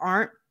things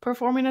aren't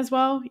performing as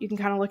well, you can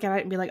kind of look at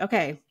it and be like,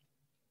 okay,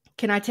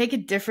 can I take a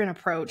different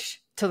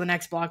approach to the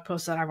next blog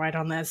post that I write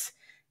on this?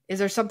 Is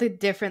there something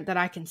different that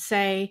I can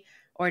say,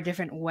 or a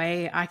different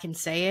way I can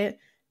say it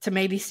to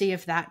maybe see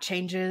if that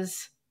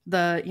changes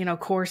the,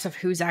 course of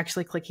who's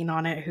actually clicking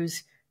on it,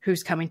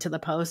 who's coming to the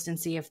post, and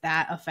see if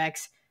that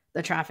affects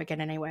the traffic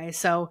in any way.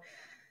 So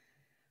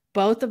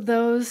both of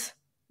those,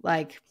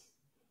 like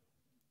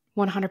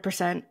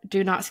 100%,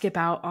 do not skip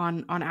out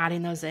on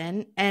adding those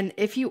in. And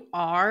if you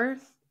are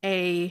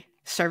a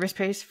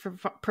service-based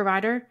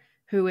provider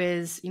who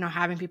is,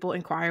 having people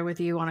inquire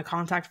with you on a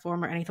contact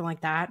form or anything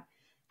like that,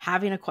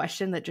 having a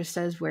question that just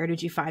says, where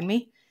did you find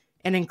me?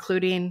 And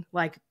including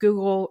like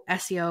Google,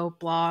 SEO,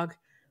 blog,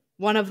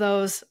 one of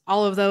those,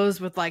 all of those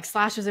with like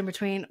slashes in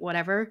between,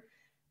 whatever.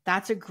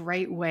 That's a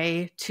great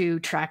way to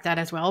track that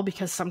as well,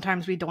 because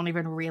sometimes we don't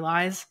even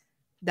realize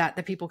that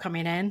the people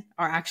coming in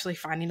are actually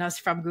finding us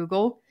from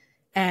Google,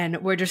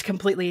 and we're just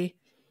completely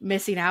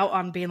missing out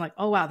on being like,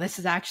 oh, wow, this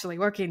is actually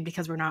working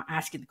because we're not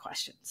asking the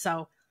question.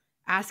 So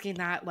asking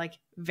that like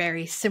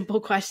very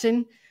simple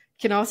question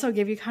can also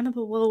give you kind of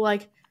a little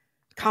like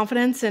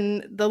confidence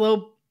and the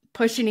little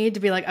push you need to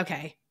be like,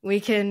 okay, we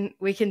can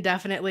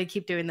definitely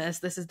keep doing this.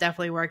 This is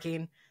definitely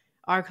working.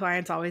 Our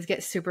clients always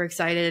get super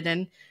excited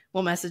and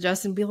will message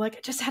us and be like, I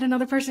just had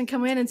another person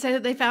come in and say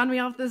that they found me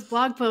off this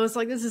blog post.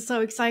 Like, this is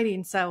so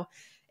exciting. So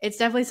it's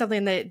definitely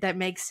something that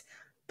makes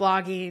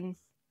blogging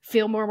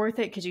feel more worth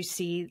it, because you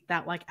see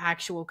that like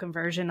actual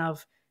conversion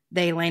of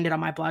they landed on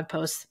my blog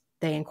post,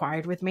 they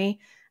inquired with me.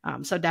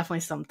 So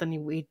definitely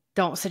something we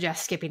don't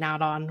suggest skipping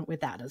out on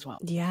with that as well.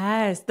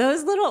 Yes.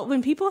 Those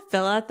when people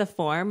fill out the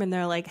form and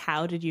they're like,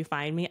 how did you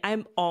find me?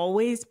 I'm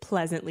always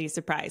pleasantly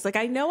surprised. Like,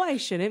 I know I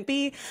shouldn't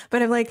be,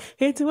 but I'm like,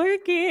 it's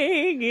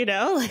working,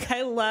 like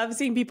I love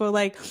seeing people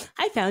like,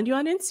 I found you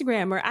on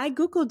Instagram, or I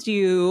Googled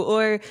you,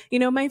 or,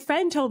 my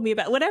friend told me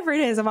about whatever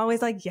it is. I'm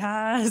always like,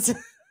 yes.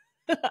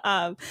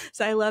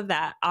 So I love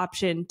that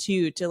option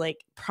too, to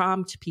like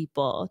prompt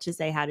people to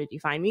say, how did you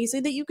find me? So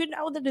that you can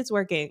know that it's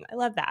working. I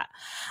love that.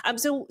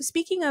 So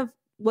speaking of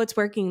what's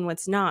working and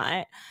what's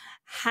not,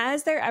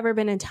 has there ever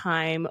been a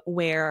time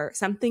where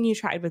something you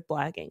tried with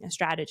blogging, a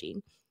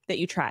strategy that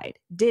you tried,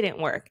 didn't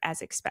work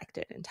as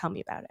expected? And tell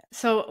me about it.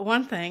 So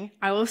one thing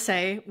I will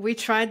say, we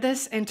tried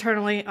this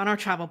internally on our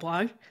travel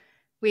blog.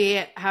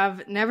 We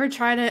have never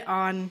tried it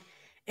on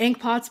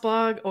Inkpot's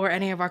blog or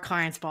any of our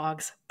clients'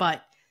 blogs,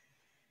 but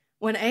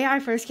when AI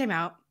first came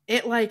out,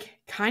 it like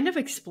kind of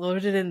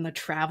exploded in the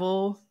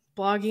travel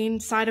blogging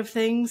side of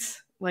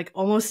things, like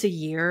almost a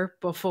year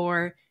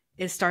before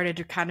it started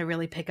to kind of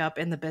really pick up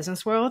in the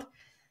business world.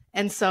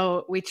 And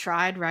so we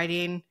tried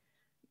writing,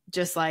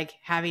 just like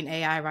having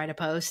AI write a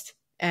post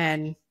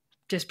and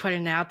just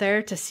putting it out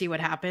there to see what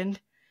happened.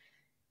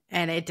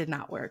 and it did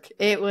not work.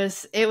 It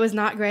was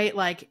not great.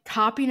 Like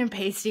copying and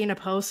pasting a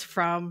post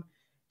from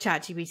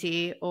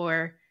ChatGPT,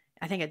 or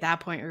I think at that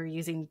point we were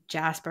using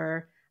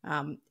Jasper,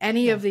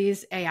 any of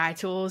these AI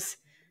tools,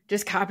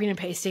 just copying and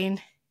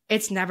pasting,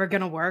 it's never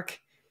going to work.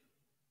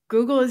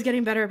 Google is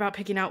getting better about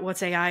picking out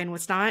what's AI and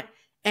what's not.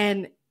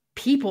 And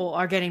people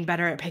are getting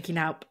better at picking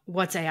out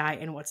what's AI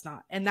and what's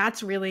not. And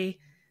that's really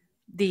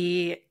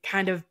the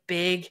kind of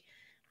big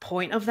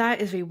point of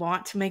that, is we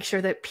want to make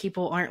sure that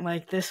people aren't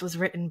like, this was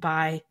written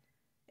by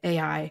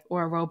AI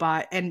or a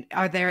robot, and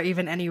are there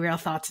even any real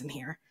thoughts in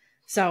here?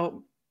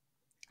 So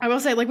I will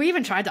say, like, we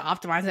even tried to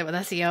optimize it with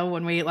SEO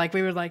when we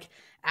would like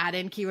add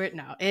in keyword.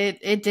 No,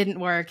 it didn't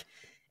work.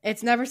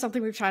 It's never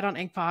something we've tried on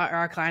Inkpot or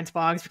our clients'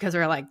 blogs, because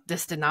we're like,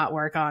 this did not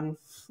work on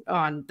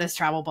this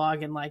travel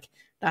blog, and like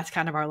that's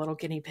kind of our little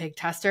guinea pig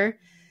tester.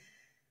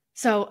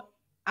 So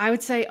I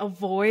would say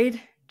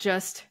avoid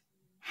just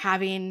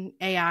having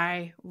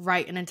AI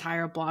write an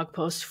entire blog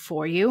post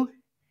for you.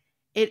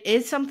 It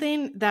is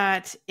something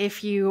that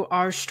if you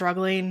are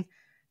struggling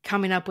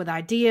coming up with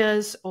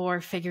ideas or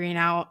figuring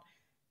out,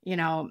 you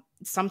know,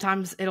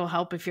 sometimes it'll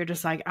help if you're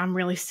just like, I'm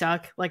really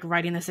stuck, like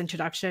writing this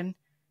introduction,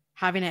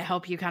 having it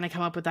help you kind of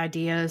come up with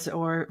ideas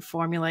or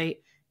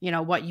formulate, you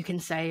know, what you can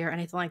say or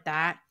anything like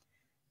that.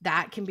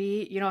 That can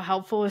be, you know,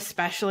 helpful,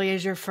 especially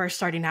as you're first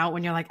starting out,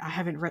 when you're like, I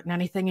haven't written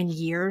anything in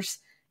years,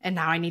 and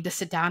now I need to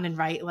sit down and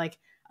write like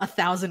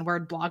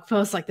 1,000-word blog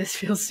post. Like, this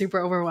feels super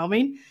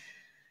overwhelming.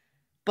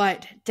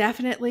 But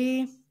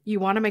definitely you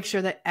want to make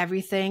sure that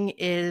everything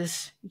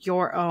is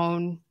your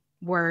own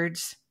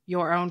words,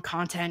 your own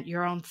content,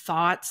 your own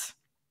thoughts.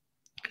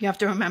 You have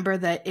to remember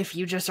that if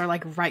you just are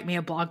like, write me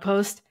a blog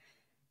post,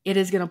 it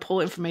is going to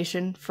pull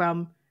information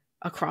from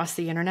across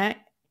the internet,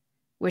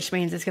 which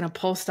means it's going to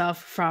pull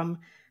stuff from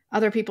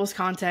other people's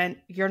content.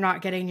 You're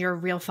not getting your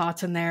real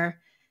thoughts in there.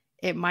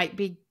 It might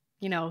be,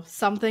 you know,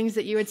 some things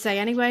that you would say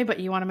anyway, but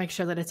you want to make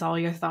sure that it's all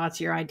your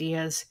thoughts, your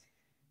ideas,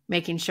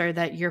 making sure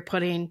that you're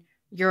putting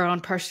your own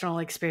personal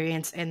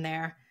experience in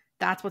there.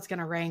 That's what's going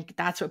to rank.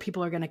 That's what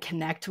people are going to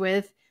connect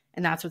with.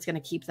 And that's what's going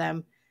to keep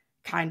them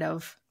kind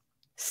of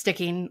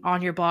sticking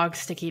on your blog,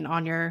 sticking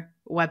on your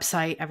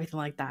website, everything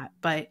like that.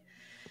 But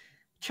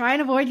try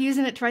and avoid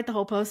using it to write the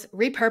whole post.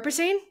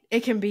 Repurposing,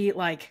 it can be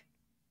like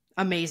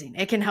amazing.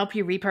 It can help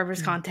you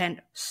repurpose content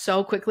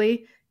so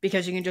quickly,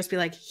 because you can just be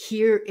like,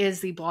 here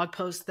is the blog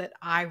post that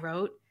I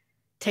wrote.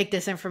 Take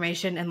this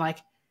information and like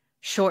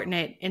shorten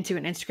it into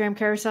an Instagram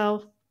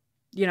carousel,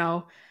 you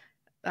know,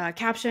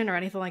 caption or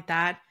anything like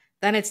that.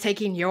 Then it's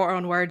taking your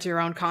own words, your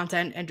own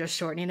content, and just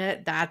shortening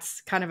it.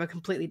 That's kind of a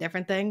completely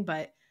different thing.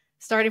 But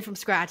starting from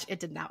scratch, it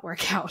did not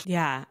work out.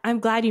 Yeah, I'm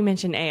glad you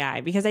mentioned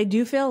AI, because I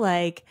do feel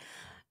like,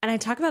 and I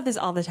talk about this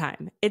all the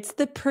time, it's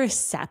the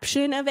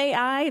perception of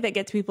AI that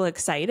gets people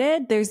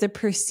excited. There's the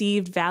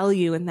perceived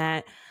value in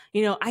that,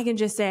 you know, I can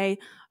just say,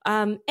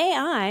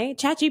 AI,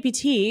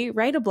 ChatGPT,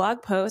 write a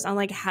blog post on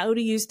like how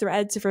to use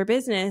Threads for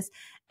business.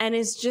 And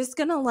it's just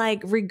going to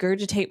like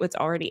regurgitate what's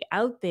already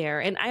out there.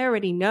 And I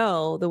already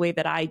know the way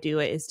that I do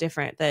it is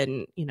different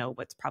than, you know,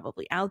 what's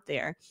probably out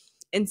there.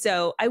 And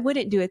so I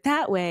wouldn't do it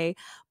that way.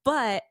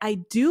 But I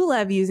do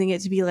love using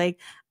it to be like,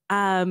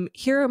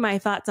 here are my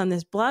thoughts on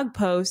this blog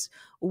post.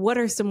 What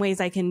are some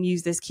ways I can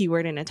use this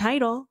keyword in a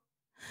title?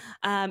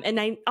 And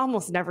I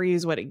almost never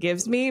use what it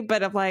gives me,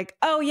 but I'm like,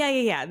 oh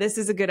yeah, this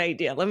is a good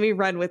idea. Let me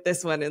run with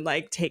this one and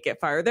like take it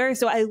farther.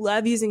 So I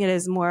love using it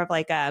as more of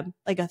like a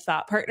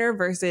thought partner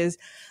versus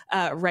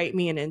write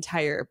me an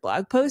entire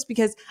blog post,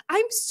 because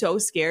I'm so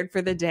scared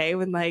for the day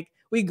when like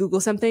we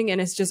Google something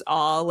and it's just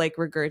all like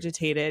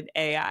regurgitated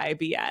AI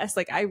BS.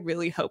 Like, I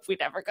really hope we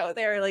never go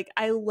there. Like,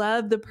 I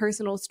love the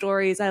personal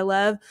stories. I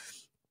love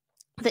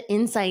the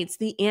insights,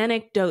 the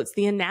anecdotes,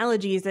 the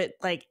analogies that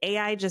like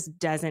AI just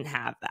doesn't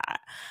have that.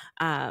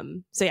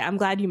 So yeah, I'm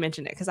glad you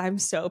mentioned it, because I'm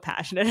so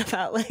passionate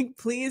about like,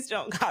 please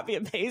don't copy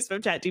and paste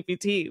from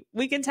ChatGPT.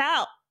 We can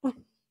tell.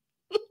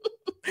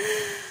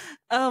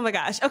 Oh my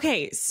gosh.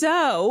 Okay.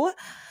 So,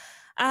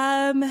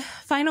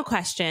 final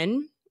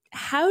question.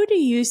 How do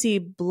you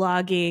see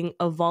blogging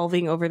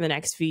evolving over the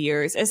next few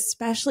years,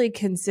 especially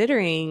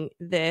considering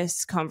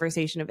this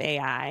conversation of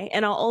AI?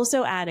 And I'll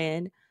also add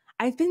in,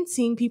 I've been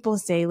seeing people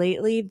say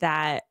lately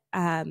that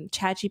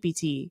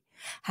ChatGPT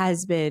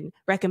has been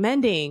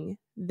recommending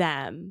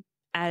them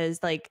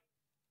as like,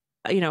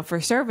 you know, for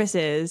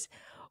services,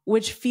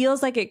 which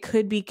feels like it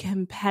could be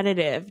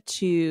competitive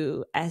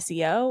to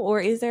SEO. Or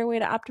is there a way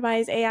to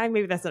optimize AI?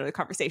 Maybe that's another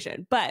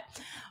conversation. But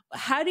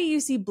how do you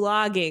see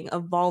blogging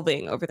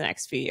evolving over the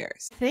next few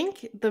years? I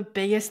think the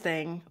biggest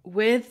thing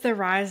with the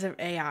rise of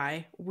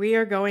AI, we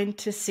are going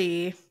to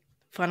see,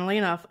 funnily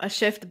enough, a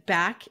shift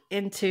back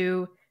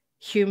into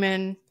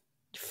human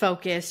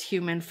focused,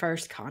 human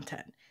first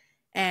content.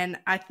 And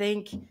I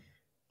think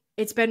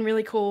it's been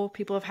really cool.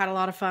 People have had a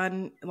lot of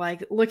fun,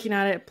 like looking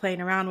at it,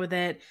 playing around with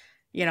it,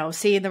 you know,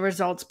 seeing the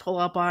results pull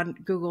up on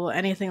Google,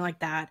 anything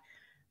like that.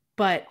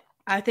 But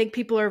I think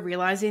people are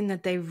realizing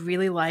that they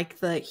really like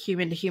the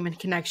human to human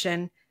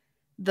connection,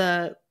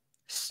 the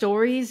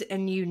stories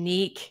and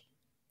unique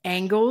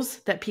angles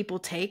that people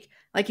take.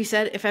 like you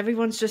said, if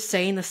everyone's just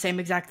saying the same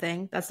exact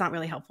thing, that's not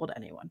really helpful to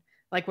anyone.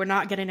 Like, we're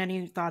not getting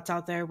any thoughts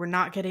out there. We're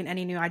not getting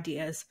any new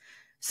ideas.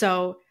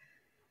 So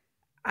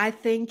I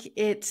think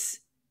it's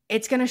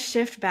going to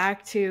shift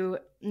back to,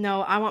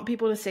 no, I want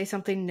people to say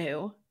something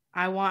new.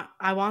 I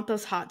want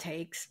those hot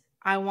takes.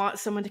 I want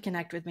someone to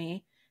connect with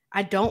me.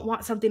 I don't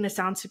want something to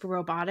sound super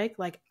robotic.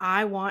 Like,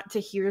 I want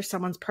to hear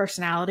someone's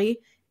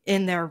personality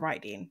in their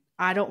writing.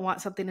 I don't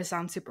want something to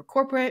sound super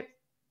corporate.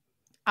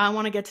 I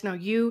want to get to know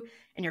you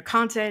and your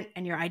content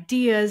and your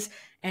ideas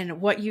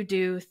and what you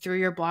do through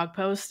your blog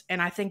posts. And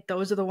I think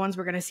those are the ones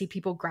we're going to see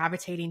people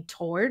gravitating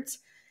towards.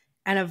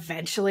 And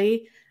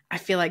eventually, I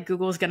feel like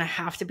Google's going to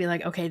have to be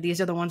like, okay,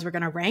 these are the ones we're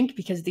going to rank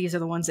because these are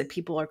the ones that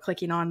people are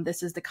clicking on.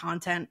 This is the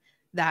content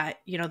that,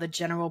 you know, the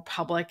general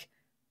public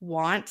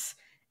wants.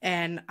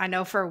 And I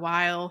know for a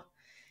while,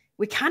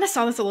 we kind of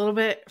saw this a little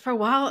bit for a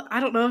while. I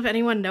don't know if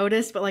anyone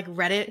noticed, but like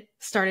Reddit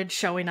started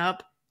showing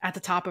up at the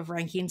top of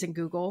rankings in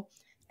Google.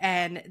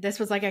 And this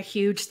was like a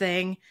huge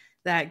thing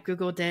that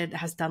Google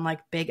has done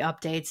like big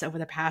updates over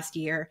the past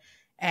year.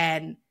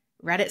 And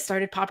Reddit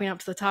started popping up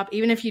to the top.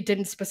 Even if you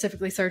didn't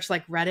specifically search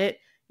like Reddit,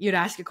 you'd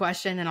ask a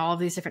question and all of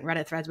these different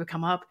Reddit threads would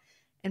come up.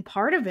 And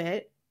part of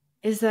it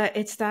is that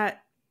it's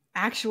that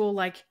actual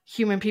like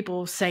human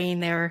people saying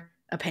their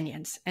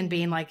opinions and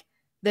being like,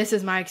 this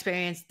is my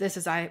experience. This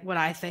is what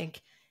I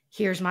think.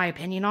 Here's my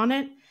opinion on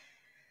it.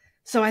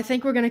 So I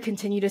think we're going to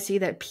continue to see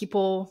that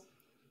people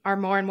are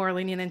more and more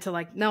leaning into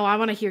like, no, I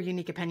want to hear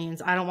unique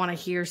opinions. I don't want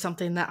to hear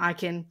something that I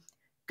can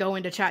go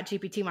into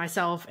ChatGPT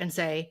myself and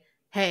say,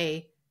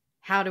 hey,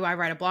 how do I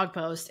write a blog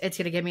post? It's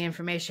going to give me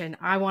information.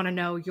 I want to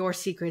know your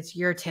secrets,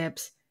 your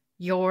tips,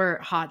 your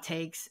hot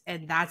takes.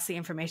 And that's the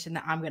information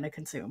that I'm going to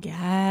consume.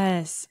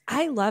 Yes.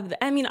 I love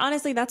that. I mean,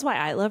 honestly, that's why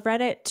I love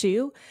Reddit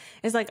too.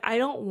 Is like, I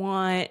don't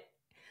want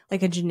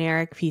like a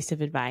generic piece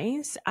of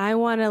advice. I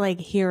want to like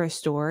hear a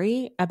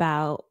story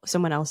about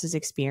someone else's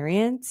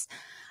experience.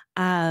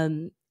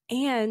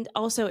 And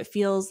also it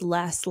feels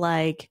less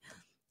like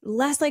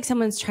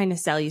someone's trying to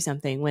sell you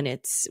something when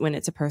it's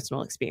a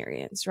personal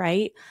experience,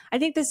 right? I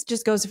think this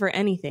just goes for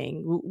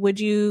anything.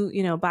 Would you,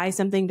 buy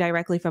something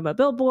directly from a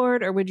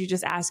billboard, or would you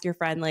just ask your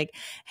friend like,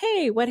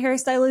 hey, what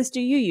hairstylist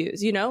do you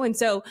use? And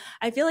so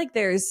I feel like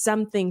there's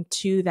something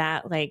to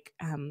that, like,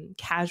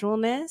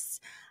 casualness,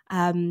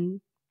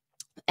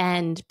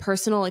 and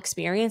personal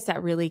experience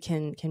that really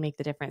can make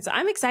the difference. So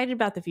I'm excited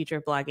about the future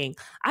of blogging.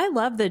 I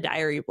love the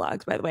diary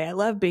blogs, by the way. I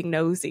love being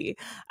nosy.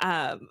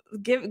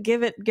 Give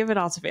it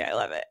all to me. I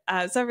love it.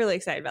 So I'm really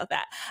excited about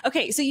that.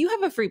 Okay, so you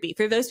have a freebie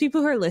for those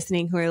people who are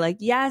listening who are like,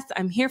 yes,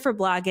 I'm here for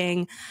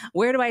blogging.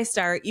 Where do I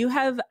start? You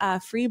have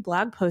free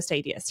blog post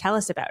ideas. Tell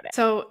us about it.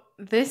 So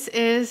this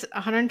is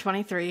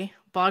 123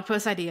 blog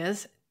post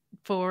ideas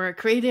for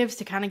creatives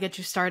to kind of get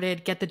you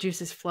started, get the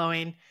juices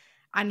flowing.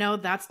 I know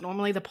that's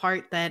normally the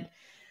part that,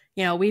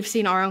 we've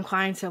seen our own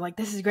clients are like,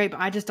 this is great, but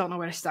I just don't know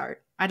where to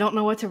start. I don't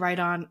know what to write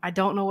on. I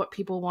don't know what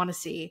people want to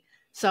see.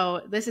 So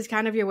this is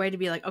kind of your way to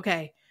be like,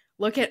 okay,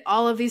 look at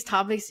all of these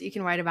topics that you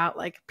can write about.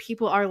 Like,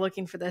 people are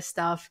looking for this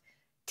stuff.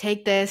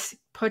 Take this,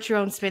 put your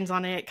own spins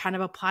on it, kind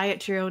of apply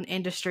it to your own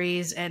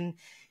industries and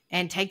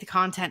take the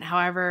content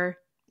however,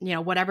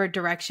 whatever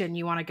direction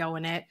you want to go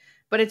in it.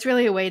 But it's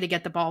really a way to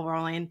get the ball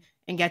rolling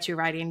and get you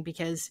writing,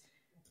 because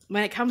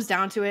when it comes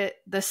down to it,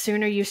 the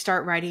sooner you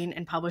start writing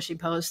and publishing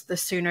posts, the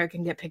sooner it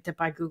can get picked up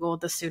by Google,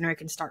 the sooner it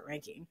can start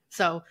ranking.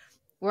 So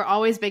we're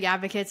always big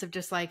advocates of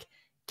just like,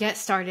 get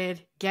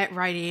started, get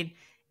writing.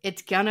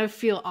 It's going to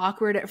feel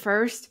awkward at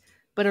first,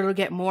 but it'll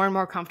get more and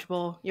more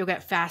comfortable. You'll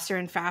get faster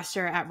and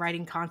faster at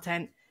writing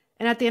content.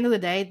 And at the end of the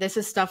day, this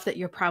is stuff that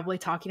you're probably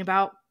talking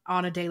about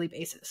on a daily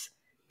basis.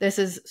 This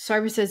is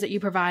services that you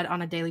provide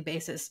on a daily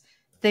basis,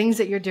 things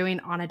that you're doing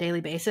on a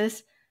daily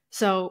basis.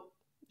 So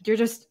you're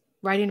just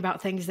writing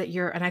about things that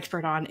you're an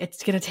expert on.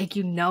 It's going to take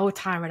you no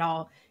time at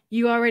all.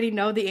 You already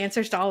know the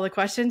answers to all the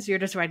questions. You're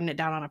just writing it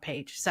down on a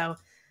page. So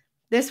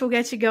this will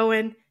get you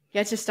going,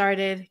 get you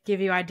started, give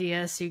you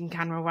ideas so you can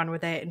kind of run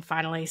with it and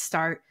finally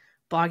start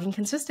blogging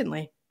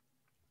consistently.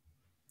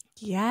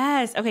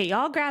 Yes. Okay,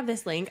 y'all grab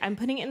this link. I'm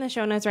putting it in the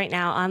show notes right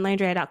now,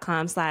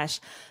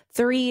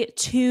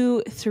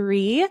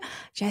 onlinedrea.com/323.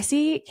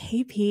 Jessie,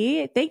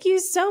 KP, thank you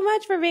so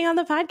much for being on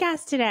the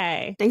podcast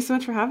today. Thanks so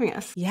much for having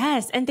us.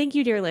 Yes. And thank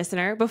you, dear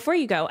listener. Before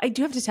you go, I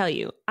do have to tell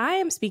you, I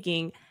am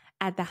speaking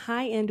at the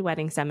High-End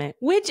Wedding Summit,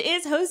 which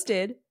is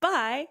hosted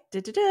by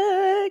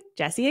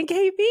Jessie and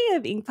KP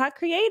of Inkpot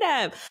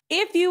Creative.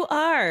 If you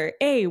are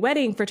a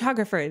wedding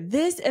photographer,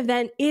 this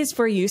event is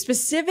for you,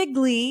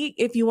 specifically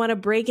if you want to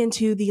break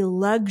into the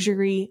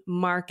luxury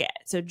market.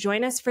 So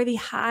join us for the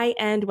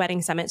High-End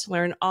Wedding Summit to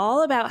learn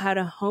all about how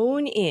to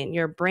hone in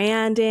your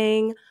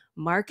branding,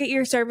 market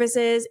your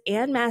services,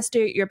 and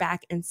master your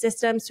back-end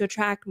systems to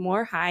attract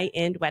more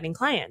high-end wedding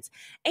clients.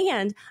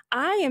 And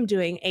I am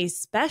doing a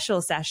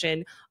special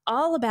session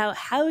all about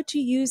how to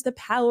use the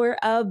power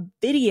of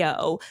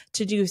video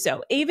to do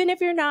so. Even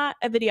if you're not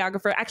a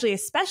videographer, actually,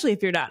 especially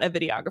if you're not a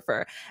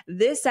videographer,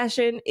 this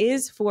session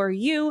is for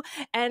you.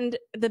 And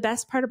the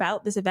best part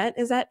about this event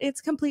is that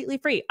it's completely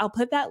free. I'll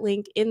put that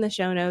link in the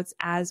show notes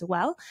as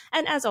well.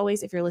 And as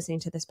always, if you're listening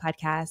to this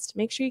podcast,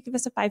 make sure you give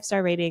us a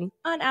 5-star rating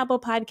on Apple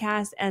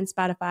Podcasts and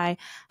Spotify.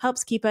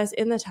 Helps keep us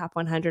in the top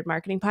 100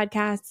 marketing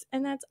podcasts.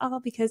 And that's all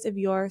because of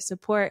your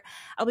support.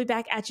 I'll be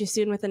back at you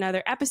soon with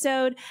another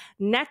episode.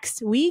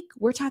 Next week,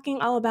 we're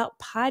talking all about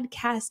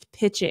podcast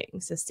pitching.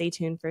 So stay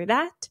tuned for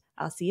that.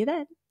 I'll see you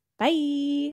then. Bye.